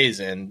probably stays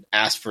and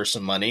asks for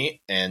some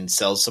money and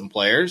sells some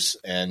players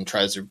and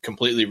tries to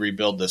completely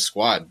rebuild this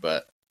squad.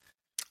 But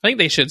I think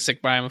they should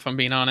stick by him, if I'm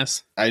being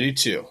honest. I do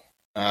too.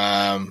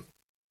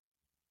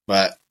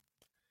 But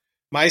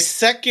my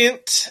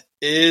second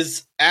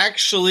is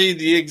actually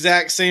the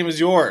exact same as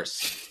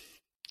yours.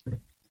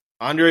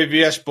 Andre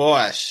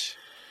Villas-Boas.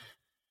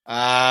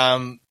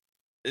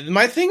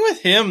 My thing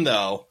with him,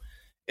 though,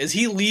 is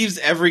he leaves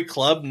every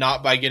club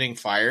not by getting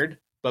fired,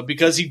 but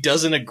because he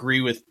doesn't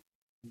agree with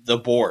the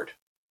board.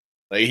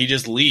 Like, he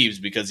just leaves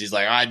because he's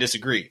like, I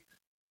disagree,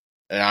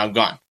 and I'm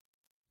gone.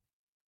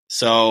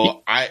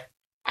 So I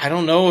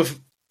don't know if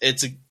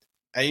it's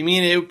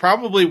it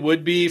probably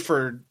would be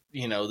for,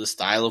 the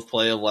style of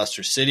play of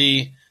Leicester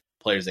City,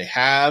 players they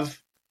have.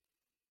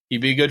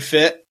 He'd be a good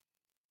fit,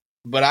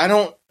 but I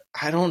don't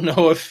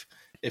know if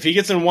he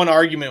gets in one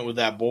argument with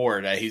that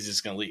board, he's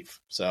just going to leave.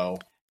 So,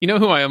 you know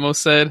who I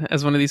almost said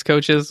as one of these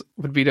coaches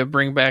would be to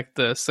bring back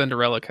the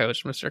Cinderella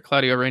coach, Mr.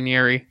 Claudio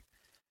Ranieri.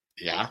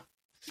 Yeah.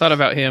 Thought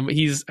about him.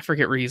 I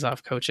forget where he's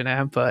off coaching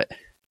at, but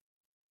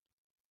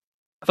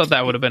I thought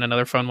that would have been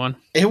another fun one.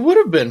 It would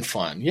have been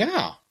fun.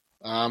 Yeah.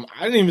 I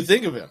didn't even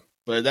think of him,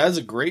 but that's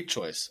a great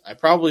choice. I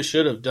probably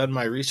should have done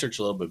my research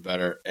a little bit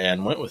better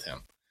and went with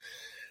him.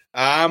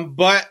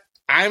 But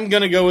I'm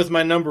going to go with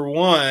my number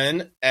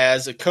one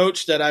as a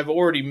coach that I've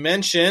already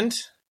mentioned,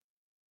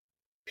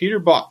 Peter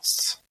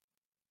Bosz.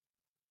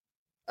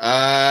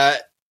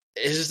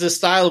 It's the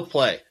style of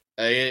play.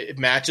 It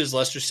matches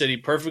Leicester City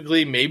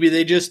perfectly. Maybe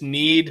they just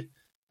need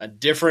a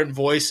different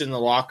voice in the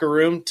locker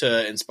room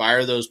to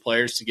inspire those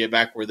players to get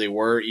back where they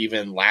were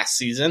even last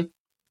season.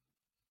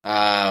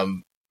 But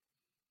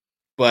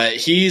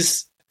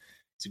he's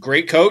a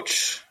great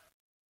coach.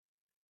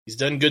 He's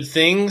done good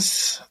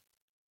things.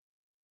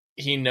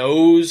 He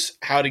knows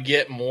how to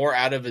get more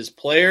out of his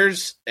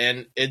players,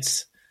 and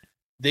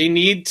they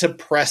need to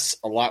press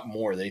a lot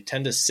more. They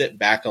tend to sit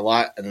back a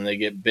lot, and then they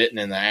get bitten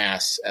in the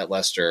ass at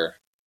Leicester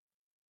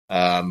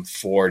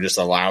for just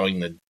allowing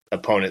the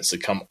opponents to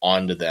come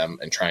onto them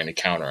and trying to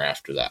counter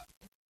after that.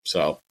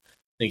 So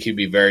I think he'd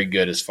be very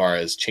good as far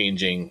as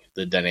changing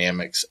the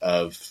dynamics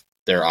of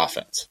their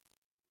offense.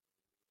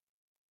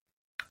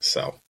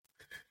 So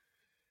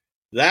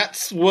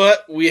that's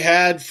what we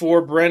had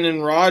for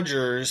Brendan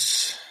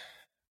Rodgers.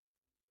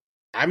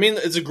 I mean,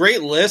 it's a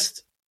great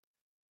list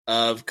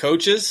of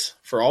coaches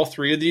for all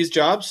three of these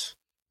jobs.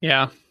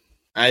 Yeah.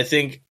 I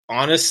think,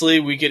 honestly,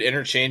 we could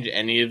interchange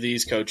any of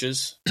these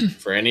coaches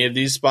for any of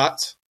these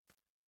spots.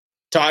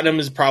 Tottenham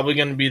is probably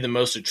going to be the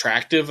most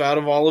attractive out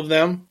of all of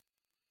them,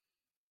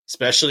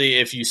 especially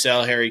if you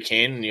sell Harry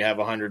Kane and you have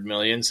 $100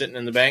 million sitting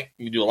in the bank.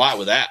 You can do a lot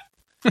with that.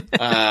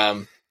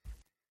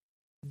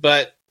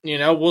 But,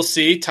 we'll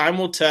see. Time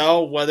will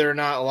tell whether or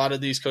not a lot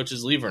of these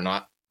coaches leave or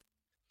not.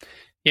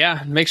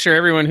 Yeah, make sure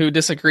everyone who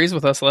disagrees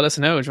with us, let us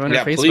know. Join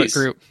our Facebook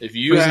group. If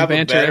you have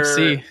a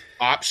better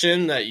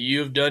option that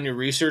you've done your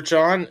research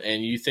on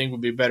and you think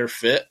would be a better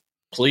fit,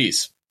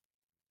 please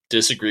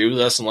disagree with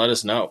us and let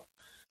us know.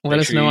 Let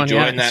us know on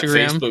join that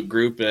Instagram, Facebook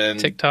group and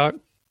TikTok.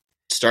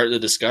 Start the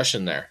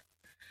discussion there.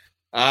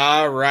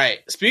 All right.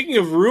 Speaking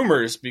of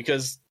rumors,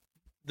 because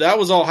that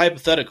was all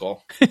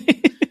hypothetical,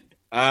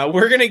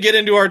 we're going to get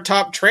into our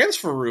top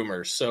transfer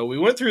rumors. So we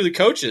went through the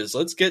coaches.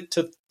 Let's get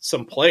to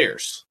some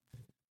players.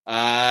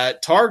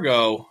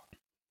 Targo,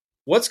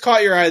 what's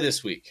caught your eye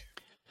this week?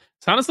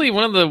 It's honestly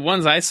one of the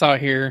ones I saw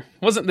here.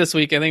 Wasn't this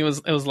week. I think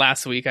it was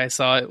last week I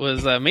saw it.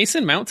 Was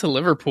Mason Mount to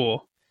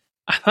Liverpool.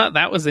 I thought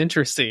that was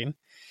interesting.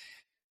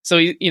 So,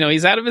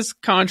 he's out of his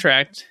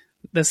contract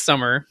this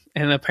summer,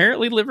 and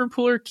apparently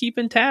Liverpool are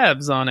keeping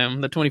tabs on him,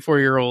 the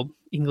 24-year-old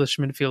English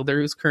midfielder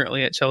who's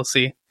currently at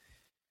Chelsea.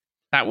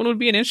 That one would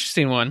be an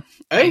interesting one.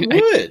 I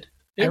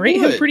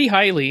rate him pretty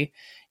highly.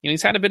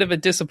 He's had a bit of a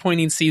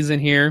disappointing season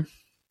here,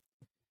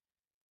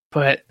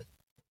 but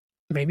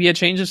maybe a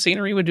change of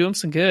scenery would do him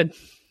some good.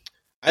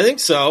 I think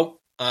so.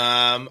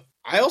 I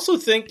also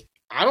think,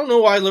 I don't know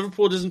why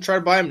Liverpool doesn't try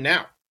to buy him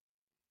now.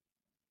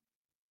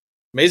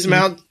 Mason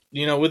Mount,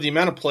 with the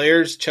amount of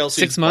players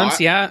Chelsea 6 months,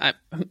 yeah.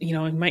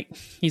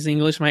 He's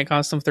English, might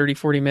cost him 30,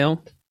 40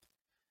 mil.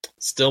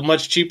 Still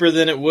much cheaper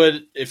than it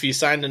would if he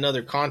signed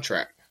another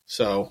contract.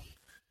 So,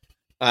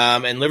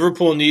 and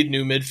Liverpool need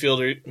new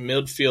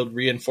midfield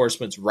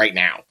reinforcements right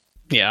now.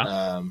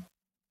 Yeah.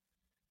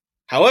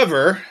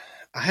 However,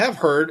 I have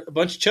heard a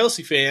bunch of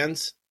Chelsea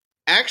fans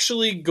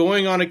actually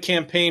going on a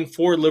campaign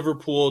for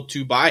Liverpool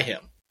to buy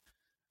him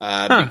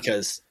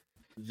because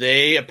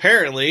they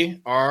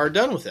apparently are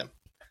done with him.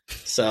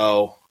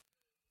 So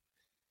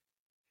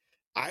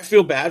I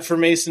feel bad for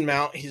Mason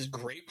Mount. He's a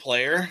great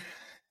player.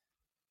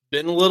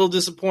 Been a little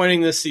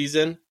disappointing this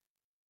season,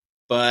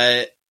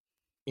 but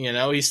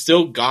he's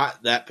still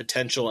got that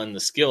potential and the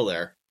skill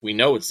there. We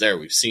know it's there.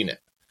 We've seen it.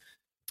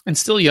 And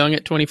still young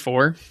at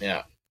 24.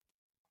 Yeah.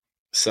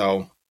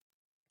 So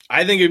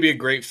I think it'd be a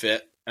great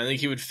fit. I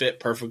think he would fit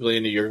perfectly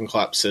into Jurgen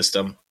Klopp's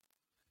system.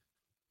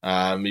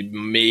 He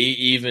may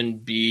even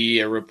be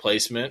a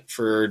replacement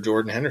for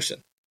Jordan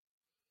Henderson.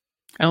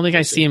 I don't think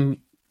I see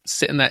him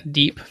sitting that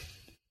deep.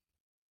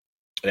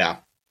 Yeah.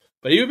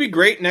 But he would be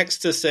great next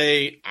to,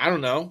 say, I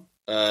don't know,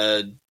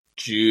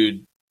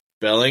 Jude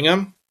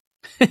Bellingham.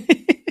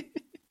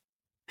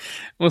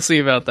 We'll see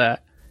about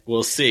that.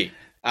 We'll see.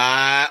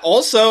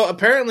 Also,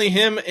 apparently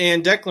him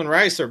and Declan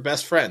Rice are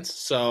best friends.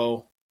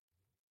 So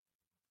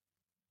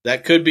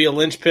that could be a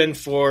linchpin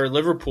for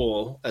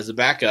Liverpool as a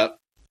backup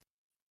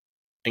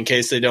in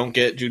case they don't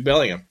get Jude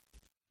Bellingham.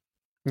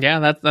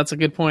 Yeah, that's a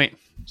good point.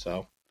 So,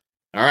 all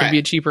right. Could be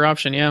a cheaper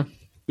option, yeah.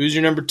 Who's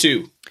your number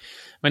 2?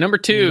 My number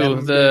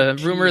 2, the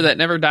rumor that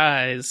never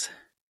dies.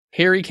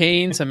 Harry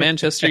Kane to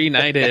Manchester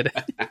United.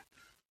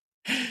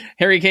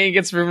 Harry Kane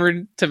gets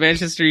rumored to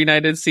Manchester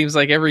United, seems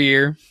like every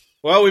year.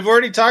 Well, we've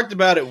already talked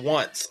about it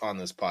once on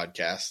this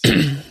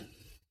podcast.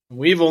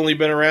 We've only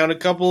been around a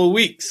couple of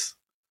weeks.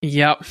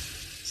 Yep.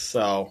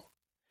 So,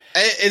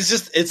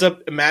 it's a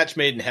match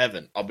made in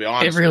heaven, I'll be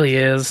honest. It really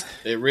is.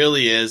 It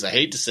really is. I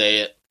hate to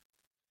say it.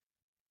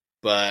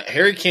 But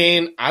Harry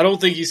Kane, I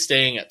don't think he's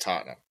staying at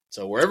Tottenham.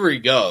 So wherever he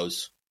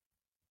goes,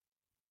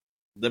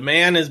 the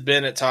man has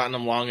been at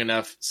Tottenham long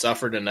enough,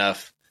 suffered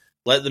enough.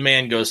 Let the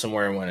man go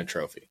somewhere and win a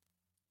trophy.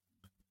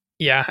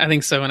 Yeah, I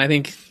think so. And I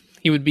think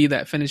he would be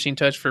that finishing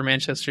touch for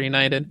Manchester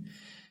United.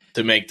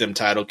 To make them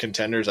title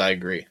contenders, I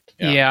agree.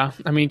 Yeah.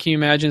 I mean, can you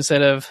imagine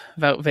instead of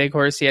Wout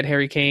Weghorst, he had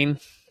Harry Kane?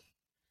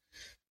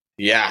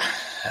 Yeah.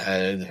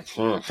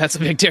 That's a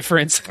big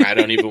difference. I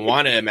don't even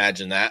want to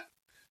imagine that.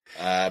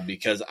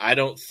 Because I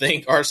don't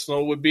think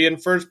Arsenal would be in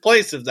first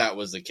place if that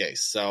was the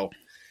case. So,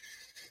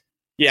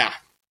 yeah.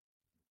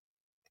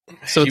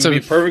 So he would be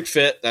a perfect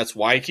fit. That's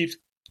why he keeps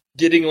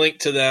getting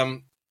linked to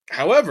them.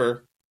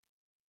 However,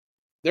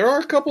 there are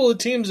a couple of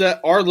teams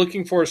that are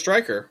looking for a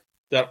striker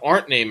that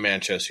aren't named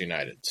Manchester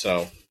United.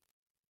 So,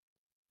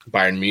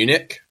 Bayern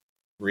Munich,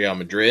 Real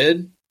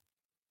Madrid.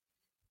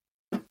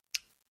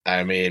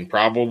 I mean,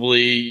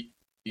 probably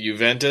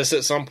Juventus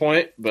at some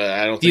point, but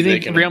I don't think Do you they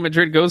think can. Real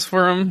Madrid goes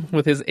for him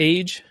with his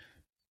age?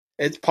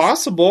 It's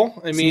possible.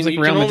 I mean, like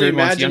you Real can only Madrid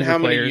wants imagine how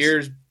many players.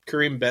 years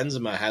Karim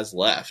Benzema has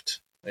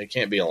left. It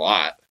can't be a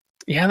lot.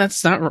 Yeah,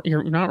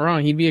 you're not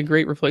wrong. He'd be a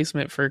great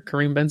replacement for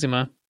Karim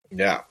Benzema.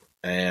 Yeah.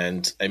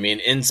 And, I mean,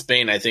 in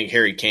Spain, I think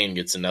Harry Kane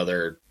gets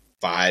another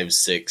 5,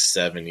 6,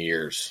 7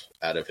 years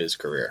out of his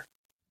career.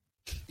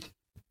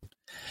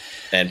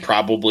 And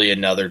probably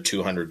another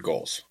 200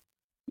 goals.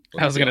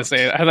 I was going to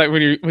say, I thought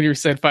when you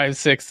said 5,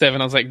 6,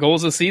 7, I was like,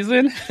 goals a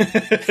season?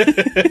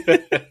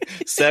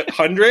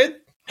 100?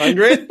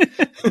 100?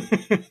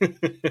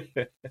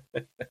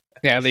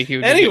 Yeah, I think he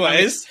would.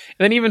 Anyways.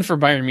 Then even for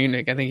Bayern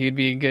Munich, I think he'd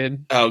be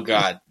good. Oh,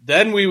 God.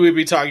 Then we would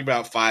be talking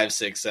about 5,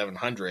 6,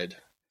 700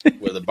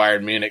 with a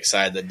Bayern Munich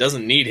side that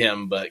doesn't need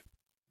him, but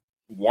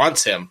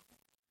wants him.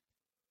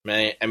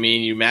 I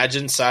mean, you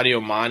imagine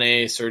Sadio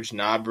Mane, Serge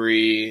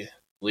Gnabry,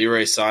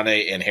 Leroy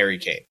Sané, and Harry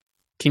Kane.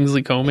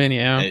 Kingsley Coman,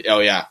 yeah. Oh,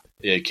 yeah.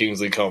 Yeah,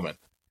 Kingsley Coman.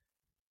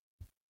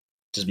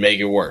 Just make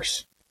it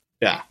worse.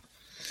 Yeah.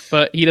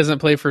 But he doesn't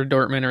play for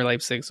Dortmund or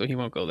Leipzig, so he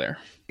won't go there.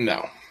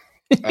 No.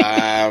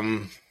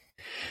 And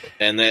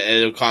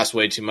it'll cost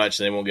way too much,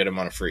 and they won't get him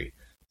on a free.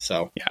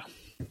 So, yeah.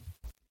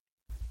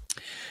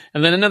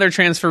 And then another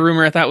transfer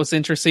rumor I thought was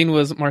interesting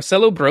was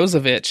Marcelo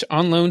Brozovic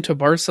on loan to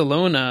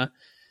Barcelona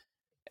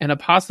and a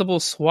possible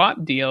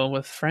swap deal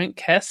with Frank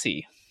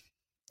Kessié,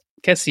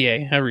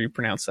 however you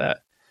pronounce that.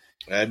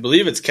 I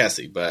believe it's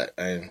Kessie, but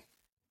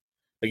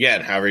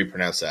again, however you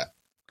pronounce that.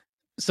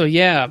 So,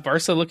 yeah,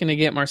 Barca looking to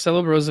get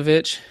Marcelo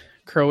Brozovic,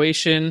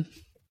 Croatian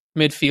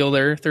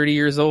midfielder, 30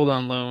 years old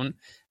on loan.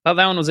 Thought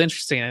that one was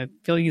interesting. I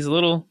feel like he's a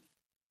little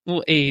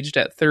aged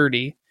at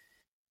 30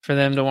 for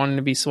them to wanting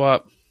to be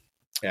swapped.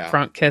 Yeah.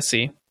 Frank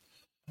Kessié.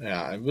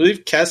 Yeah, I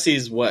believe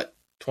Kessie's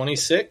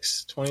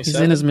 26, 27?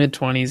 He's in his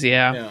mid-20s,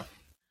 yeah.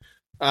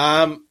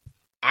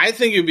 I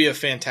think it would be a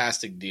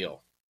fantastic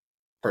deal,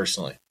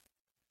 personally.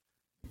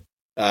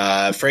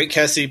 Frank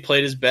Kessié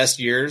played his best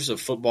years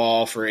of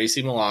football for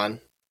AC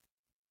Milan.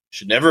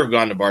 Should never have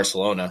gone to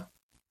Barcelona.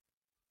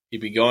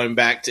 He'd be going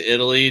back to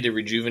Italy to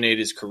rejuvenate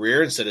his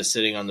career instead of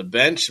sitting on the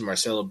bench.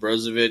 Marcelo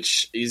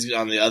Brozovic, he's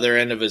on the other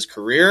end of his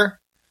career.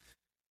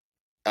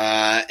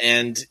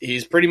 And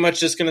he's pretty much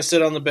just going to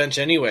sit on the bench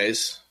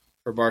anyways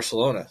for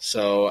Barcelona.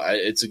 So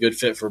it's a good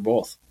fit for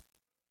both.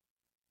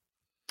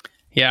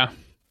 Yeah.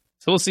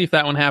 So we'll see if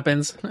that one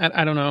happens.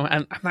 I don't know.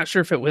 I'm not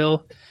sure if it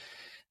will.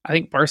 I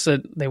think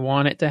Barca, they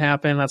want it to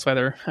happen. That's why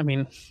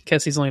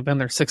Kessie's only been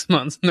there 6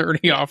 months and they're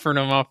already offering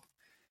him up.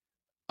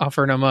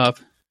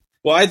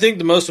 Well, I think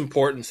the most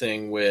important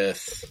thing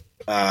with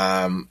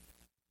the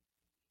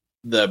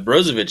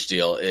Brozovic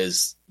deal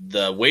is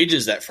the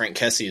wages that Frank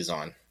Kessié is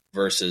on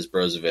versus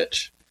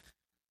Brozovic.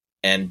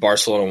 And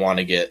Barcelona want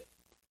to get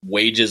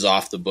wages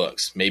off the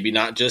books. Maybe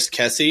not just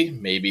Kessié,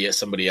 maybe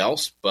somebody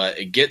else, but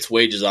it gets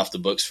wages off the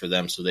books for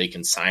them so they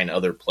can sign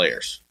other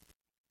players.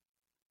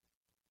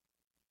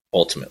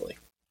 Ultimately.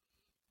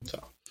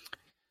 So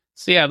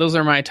yeah, those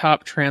are my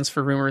top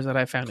transfer rumors that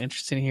I found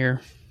interesting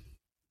here.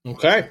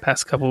 Okay.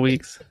 Past couple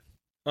weeks.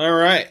 All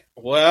right.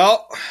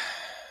 Well,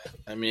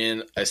 I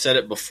mean, I said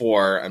it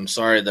before. I'm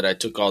sorry that I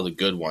took all the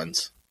good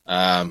ones.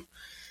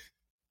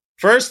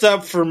 First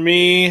up for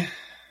me,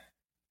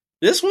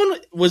 this one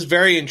was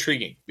very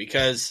intriguing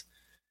because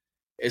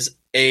it's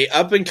a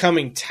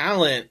up-and-coming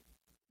talent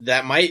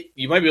that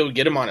you might be able to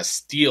get him on a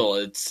steal.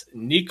 It's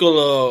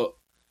Nicolo,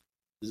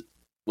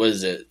 what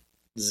is it,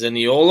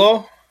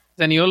 Zaniolo?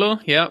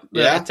 Zaniolo, yep,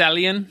 the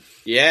Italian,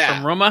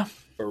 from Roma.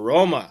 For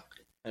Roma.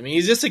 I mean,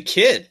 he's just a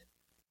kid,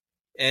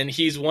 and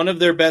he's one of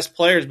their best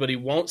players, but he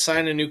won't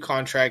sign a new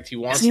contract. He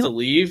wants to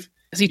leave.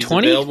 Is he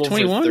 20? Available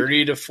 21? for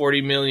 30 to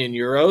 40 million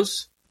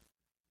euros.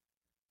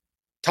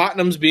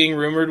 Tottenham's being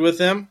rumored with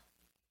him.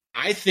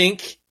 I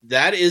think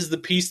that is the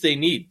piece they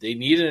need. They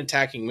need an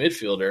attacking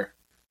midfielder.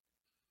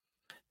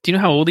 Do you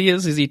know how old he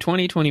is? Is he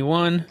 20,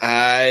 21?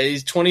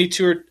 He's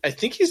 22, or I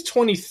think he's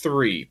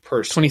 23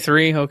 personally.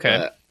 23?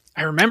 Okay.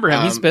 I remember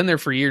him. He's been there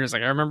for years.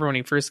 Like I remember when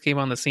he first came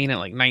on the scene at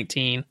like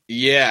 19.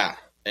 Yeah.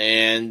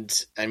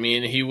 And I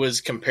mean, he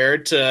was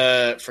compared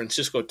to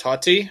Francisco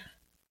Totti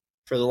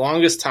for the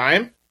longest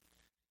time.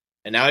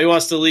 And now he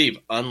wants to leave,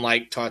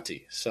 unlike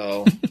Totti.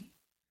 So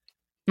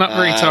not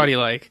very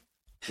Totti-like.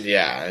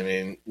 Yeah, I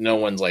mean, no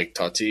one's like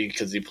Totti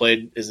because he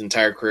played his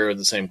entire career with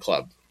the same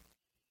club.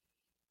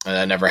 And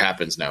that never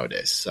happens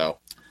nowadays. So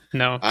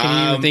no.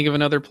 Can you even think of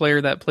another player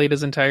that played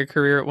his entire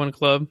career at one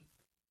club?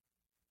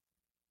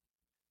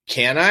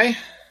 Can I?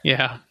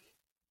 Yeah.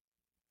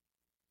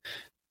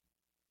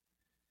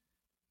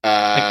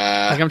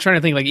 Like I'm trying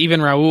to think, like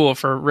even Raul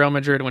for Real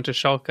Madrid went to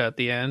Schalke at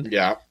the end.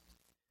 Yeah.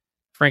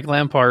 Frank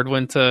Lampard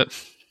went to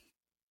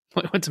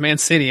Man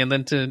City and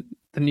then to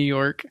the New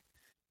York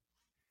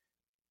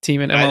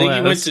team in MLS. I think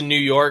he went to New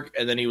York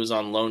and then he was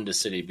on loan to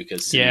City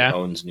because City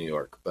owns New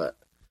York. But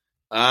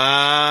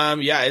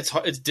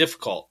it's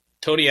difficult.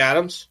 Tony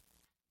Adams.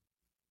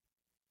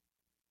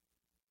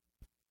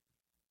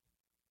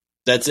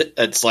 That's it.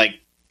 That's like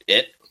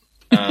it.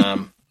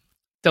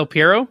 Del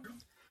Piero.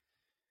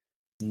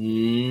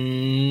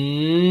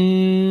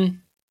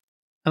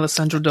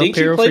 Alessandro Del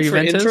Piero for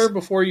Juventus. For Inter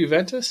before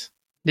Juventus.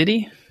 Did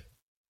he?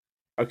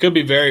 I could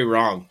be very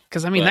wrong.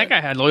 Because, I mean, that guy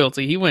had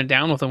loyalty. He went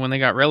down with them when they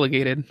got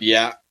relegated.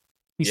 Yeah.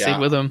 He stayed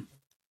with them.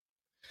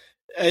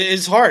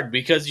 It's hard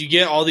because you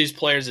get all these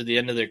players at the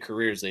end of their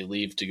careers, they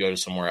leave to go to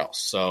somewhere else.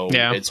 So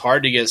it's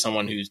hard to get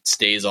someone who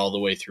stays all the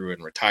way through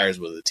and retires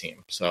with a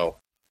team. So,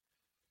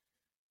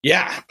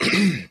 yeah.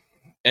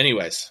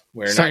 Anyways,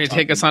 we're sorry to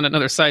take us on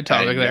another side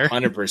topic there.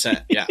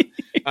 100%. Yeah.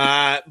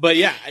 But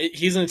yeah,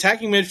 he's an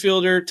attacking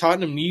midfielder.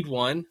 Tottenham need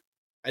one.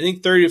 I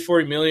think 30 to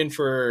 40 million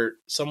for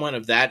someone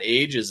of that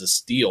age is a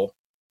steal,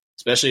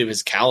 especially of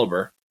his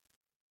caliber.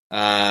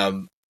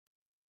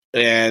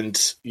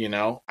 And, you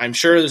know, I'm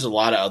sure there's a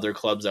lot of other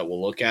clubs that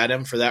will look at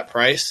him for that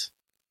price.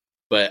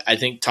 But I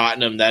think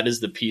Tottenham, that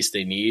is the piece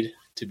they need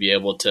to be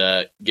able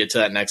to get to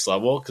that next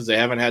level because they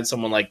haven't had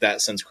someone like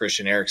that since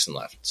Christian Eriksen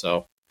left.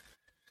 So,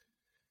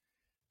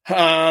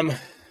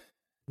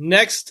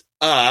 next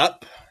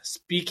up,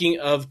 speaking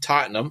of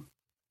Tottenham,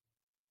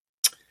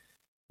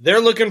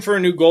 they're looking for a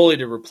new goalie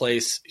to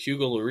replace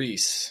Hugo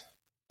Lloris.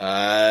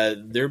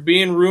 They're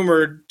being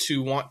rumored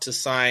to want to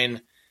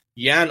sign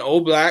Jan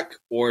Oblak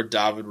or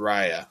David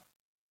Raya.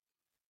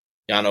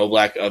 Jan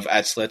Oblak of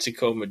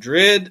Atletico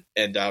Madrid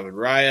and David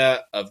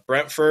Raya of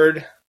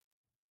Brentford.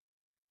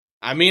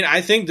 I mean,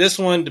 I think this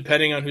one,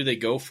 depending on who they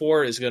go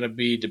for, is going to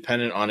be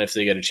dependent on if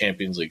they get a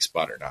Champions League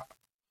spot or not.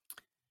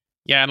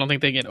 Yeah, I don't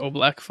think they get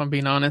Oblak, if I'm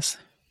being honest.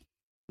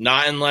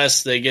 Not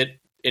unless they get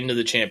into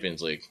the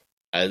Champions League.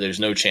 There's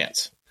no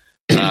chance.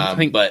 I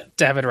think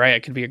David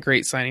Raya could be a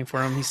great signing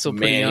for him. He's still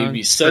pretty young. He'd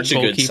be such a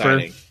good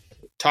signing.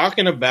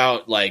 Talking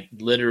about like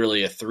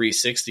literally a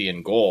 360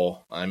 in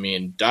goal. I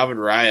mean, David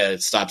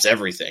Raya stops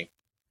everything.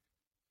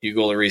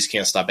 Hugo Lloris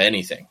can't stop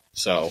anything.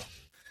 So,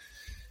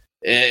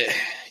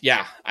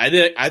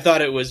 I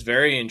thought it was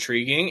very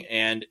intriguing.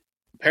 And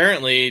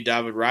apparently,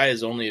 David Raya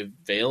is only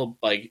available.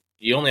 Like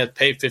you only have to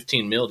pay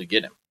 15 mil to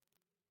get him,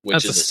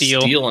 which is a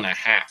steal and a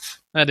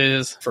half. That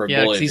is for a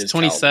goalie. He's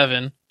 27.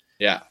 Caliber.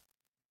 Yeah.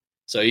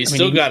 So he's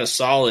still got a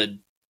solid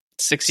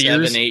 6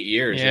 years, 7, 8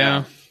 years.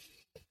 Yeah.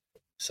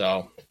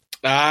 So,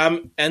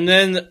 and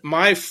then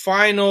my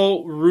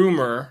final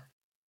rumor,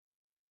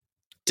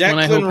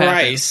 Declan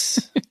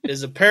Rice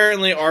is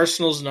apparently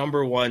Arsenal's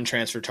number one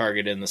transfer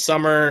target in the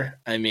summer.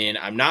 I mean,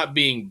 I'm not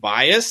being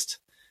biased,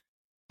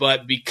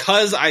 but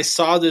because I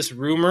saw this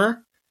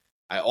rumor,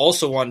 I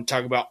also want to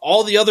talk about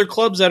all the other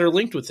clubs that are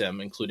linked with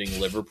him, including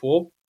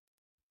Liverpool.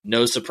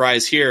 No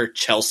surprise here,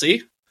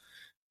 Chelsea,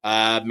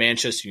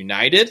 Manchester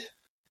United,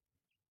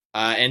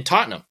 and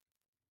Tottenham.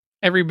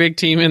 Every big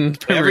team in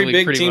Premier League,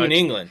 every big team in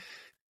England.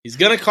 He's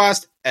going to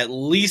cost at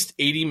least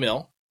 80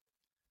 mil.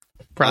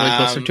 Probably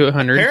closer to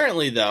 100.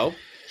 Apparently, though,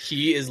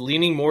 he is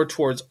leaning more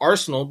towards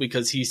Arsenal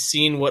because he's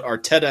seen what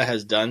Arteta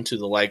has done to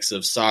the likes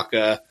of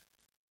Saka,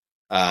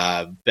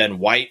 Ben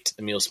White,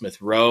 Emile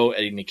Smith-Rowe,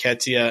 Eddie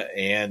Nketiah,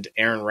 and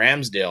Aaron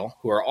Ramsdale,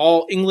 who are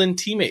all England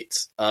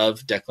teammates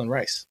of Declan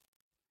Rice.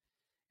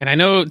 And I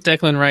know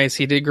Declan Rice,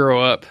 he did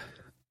grow up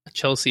a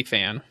Chelsea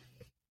fan.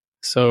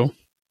 So,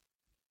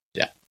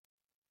 yeah.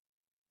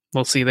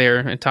 We'll see there.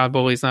 And Todd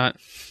Bowley's not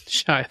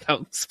shy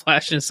about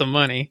splashing some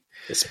money.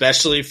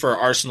 Especially for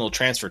Arsenal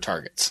transfer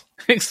targets.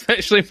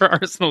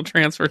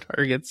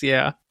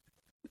 Yeah.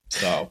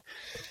 So,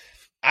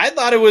 I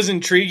thought it was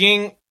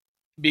intriguing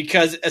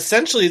because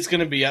essentially it's going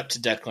to be up to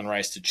Declan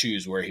Rice to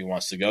choose where he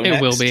wants to go next.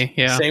 It will be,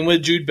 yeah. Same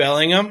with Jude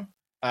Bellingham.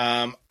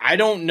 I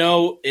don't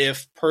know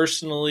if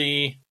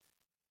personally,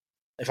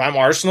 if I'm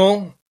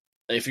Arsenal,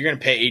 if you're going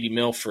to pay 80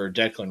 mil for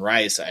Declan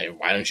Rice,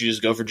 why don't you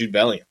just go for Jude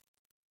Bellingham?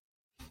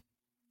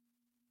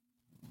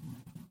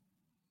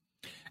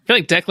 I feel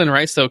like Declan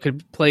Rice, though,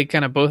 could play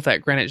kind of both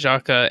that Granit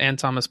Xhaka and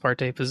Thomas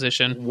Partey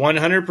position.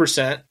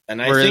 100%. And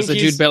whereas the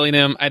Jude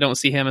Bellingham, I don't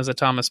see him as a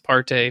Thomas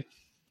Partey.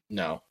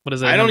 No. What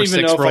is that? I don't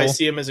even know role? if I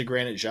see him as a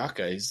Granit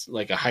Xhaka. He's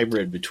like a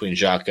hybrid between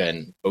Xhaka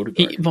and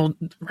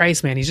Odegaard.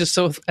 Rice, man, he's just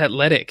so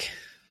athletic.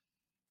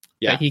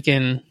 Yeah. That he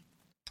can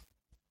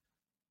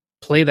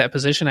play that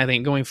position, I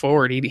think, going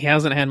forward. He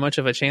hasn't had much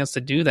of a chance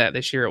to do that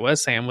this year at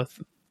West Ham with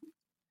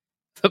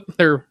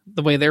the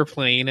way they're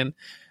playing and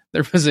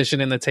their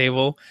position in the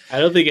table. I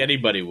don't think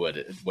anybody would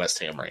at West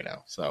Ham right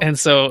now. So,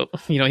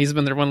 he's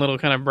been their one little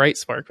kind of bright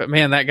spark. But,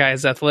 man, that guy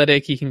is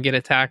athletic. He can get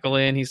a tackle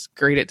in. He's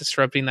great at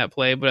disrupting that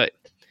play. But,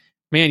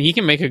 man, he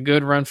can make a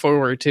good run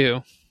forward,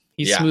 too.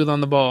 He's smooth on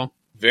the ball.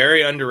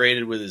 Very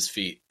underrated with his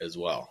feet as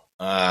well.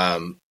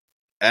 And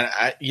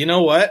you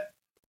know what?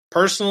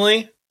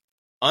 Personally,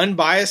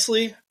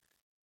 unbiasedly,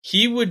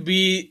 he would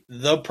be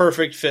the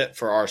perfect fit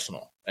for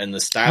Arsenal and the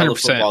style 100%. of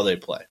football they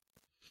play.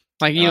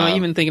 Like,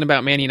 even thinking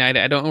about Man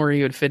United, I don't know where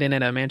he would fit in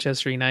at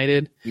Manchester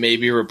United.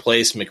 Maybe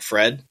replace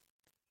McFred.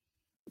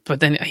 But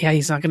then,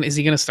 he's not going to... Is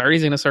he going to start?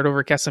 He's going to start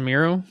over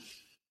Casemiro?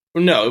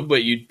 No,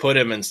 but you'd put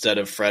him instead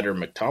of Fred or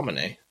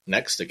McTominay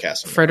next to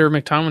Casemiro. Fred or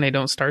McTominay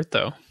don't start,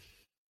 though.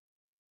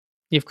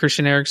 You have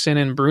Christian Eriksen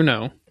and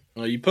Bruno.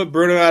 Well, you put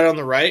Bruno out on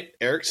the right.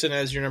 Eriksen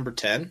as your number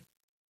 10.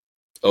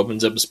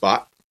 Opens up a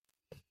spot.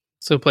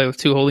 So play with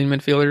two holding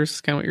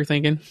midfielders, kind of what you're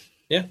thinking?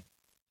 Yeah.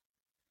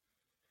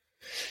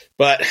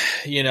 But,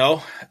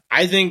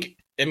 I think,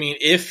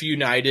 if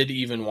United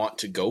even want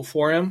to go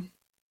for him,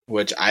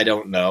 which I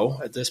don't know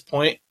at this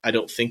point, I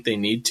don't think they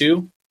need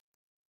to.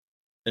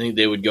 I think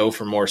they would go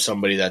for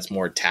somebody that's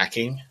more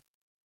attacking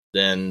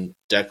than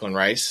Declan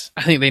Rice.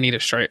 I think they need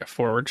a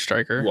forward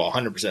striker. Well,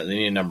 100%. They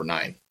need a number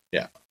 9.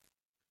 Yeah.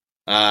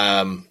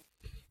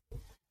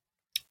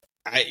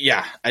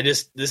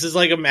 This is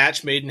like a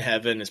match made in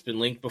heaven. It's been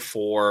linked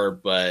before,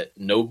 but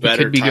no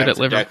better could be time good at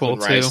for Liverpool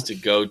Declan Rice to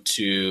go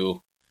to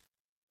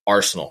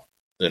Arsenal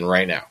than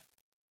right now.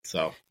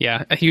 So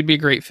yeah, he would be a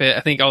great fit. I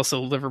think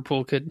also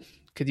Liverpool could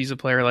use a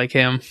player like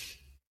him.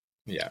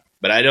 Yeah,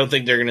 but I don't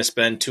think they're going to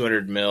spend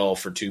 200 mil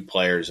for 2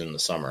 players in the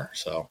summer.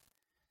 So,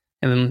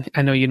 and then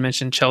I know you'd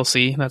mentioned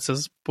Chelsea. That's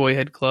his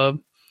boyhood club.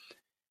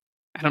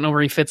 I don't know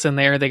where he fits in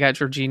there. They got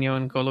Jorginho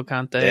and N'Golo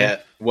Kante. Yeah,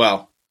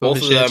 well,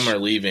 both of them are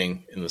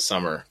leaving in the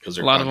summer because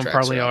a lot of them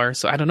probably are.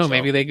 So I don't know.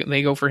 Maybe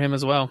they go for him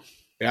as well.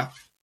 Yeah,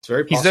 it's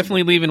very possible. He's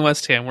definitely leaving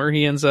West Ham. Where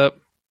he ends up,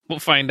 we'll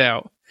find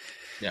out.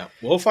 Yeah,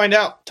 we'll find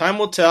out. Time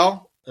will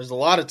tell. There's a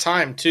lot of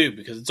time, too,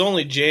 because it's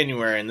only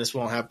January, and this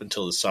won't happen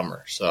until the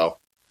summer. So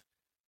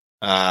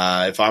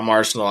if I'm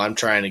Arsenal, I'm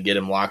trying to get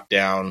him locked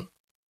down,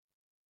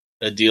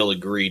 a deal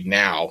agreed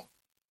now,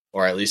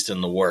 or at least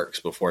in the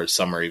works before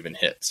summer even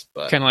hits.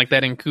 But kind of like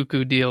that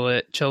Nkunku deal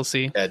at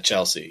Chelsea. At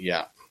Chelsea,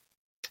 yeah.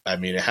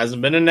 It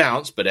hasn't been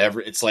announced, but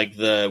it's like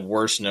the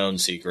worst-known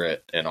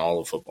secret in all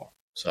of football.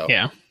 So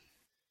yeah.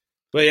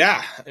 But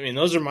yeah,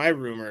 those are my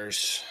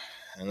rumors,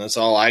 and that's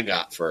all I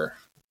got for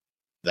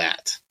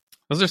that.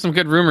 Those are some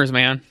good rumors,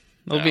 man.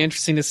 It'll be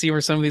interesting to see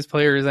where some of these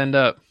players end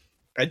up.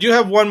 I do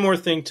have one more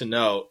thing to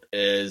note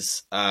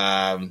is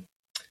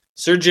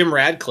Sir Jim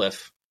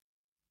Radcliffe,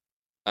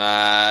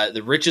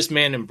 the richest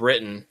man in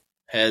Britain,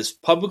 has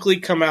publicly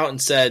come out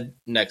and said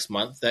next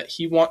month that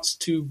he wants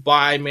to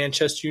buy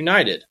Manchester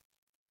United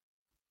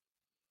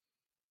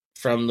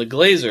from the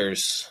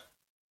Glazers.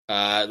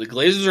 The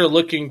Glazers are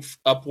looking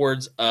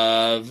upwards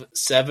of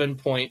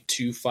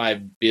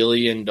 $7.25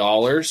 billion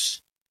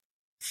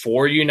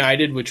for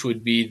United, which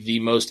would be the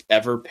most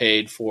ever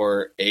paid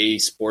for a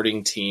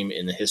sporting team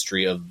in the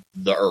history of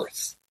the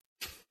earth.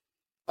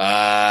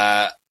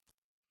 How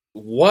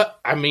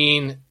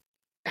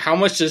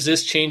much does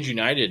this change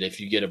United if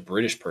you get a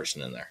British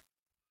person in there?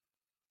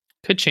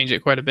 Could change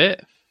it quite a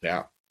bit.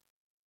 Yeah.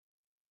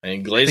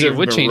 Glazer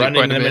have been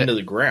running them into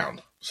the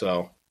ground.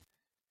 So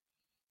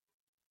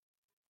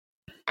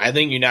I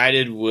think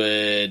United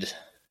would...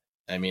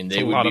 they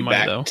would be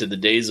back to the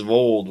days of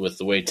old with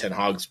the way Ten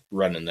Hag's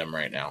running them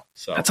right now.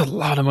 So that's a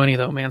lot of money,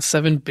 though, man.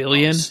 $7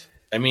 billion.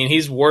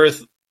 He's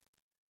worth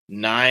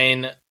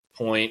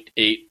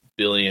 9.8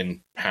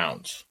 billion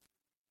pounds.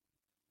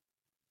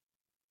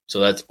 So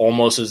that's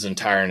almost his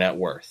entire net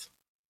worth.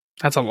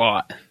 That's a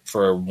lot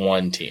for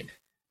one team.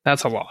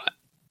 That's a lot.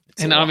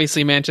 And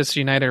obviously, Manchester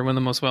United are one of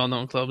the most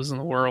well-known clubs in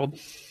the world.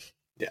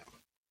 Yeah,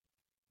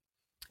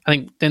 I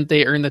think didn't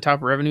they earn the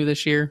top revenue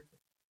this year?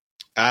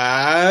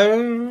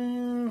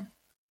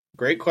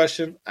 Great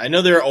question. I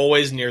know they're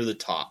always near the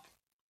top.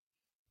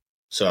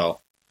 So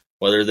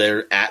whether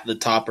they're at the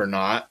top or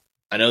not,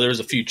 I know there was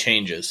a few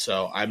changes,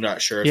 so I'm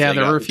not sure.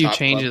 There were a few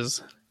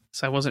changes,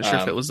 so I wasn't sure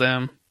if it was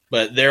them.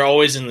 But they're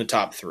always in the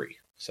top 3.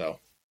 So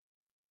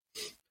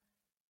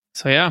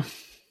yeah.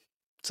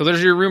 So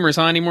there's your rumors,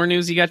 huh? Any more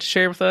news you got to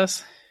share with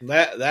us?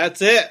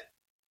 That's it.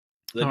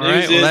 The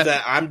news is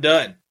that I'm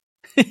done.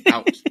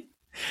 Out.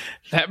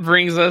 that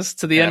brings us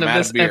to the end of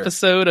this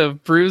episode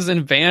of Brews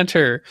and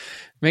Banter.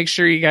 Make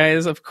sure you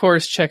guys, of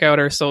course, check out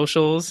our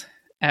socials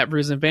at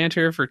Brews and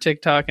Banter for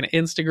TikTok and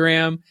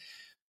Instagram.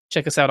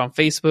 Check us out on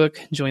Facebook.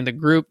 Join the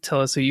group.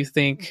 Tell us who you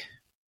think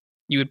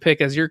you would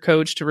pick as your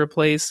coach to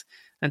replace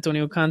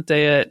Antonio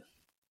Conte at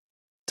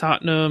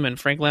Tottenham and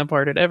Frank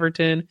Lampard at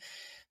Everton.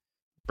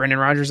 Brendan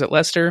Rodgers at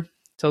Leicester.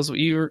 Tell us what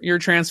your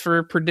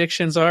transfer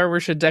predictions are. Where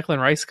should Declan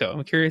Rice go?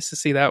 I'm curious to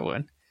see that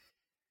one.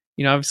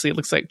 You know, obviously it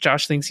looks like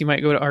Josh thinks he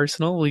might go to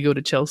Arsenal. Will he go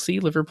to Chelsea,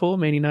 Liverpool,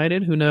 Man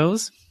United? Who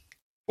knows?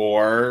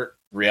 Or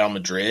Real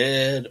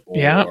Madrid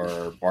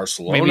or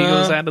Barcelona. Maybe he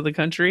goes out of the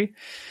country.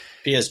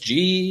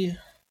 PSG.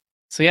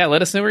 So yeah,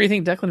 let us know where you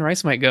think Declan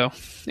Rice might go.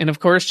 And of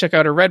course, check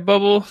out our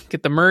Redbubble.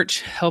 Get the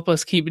merch. Help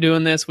us keep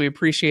doing this. We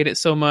appreciate it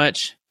so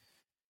much.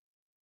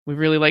 We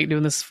really like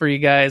doing this for you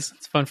guys.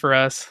 It's fun for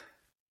us.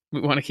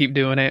 We want to keep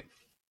doing it.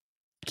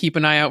 Keep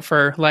an eye out for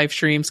our live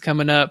streams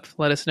coming up.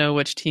 Let us know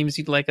which teams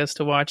you'd like us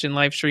to watch and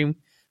live stream,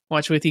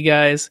 watch with you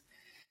guys.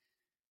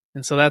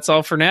 And so that's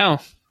all for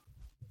now.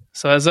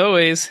 So as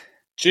always,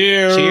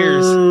 cheers.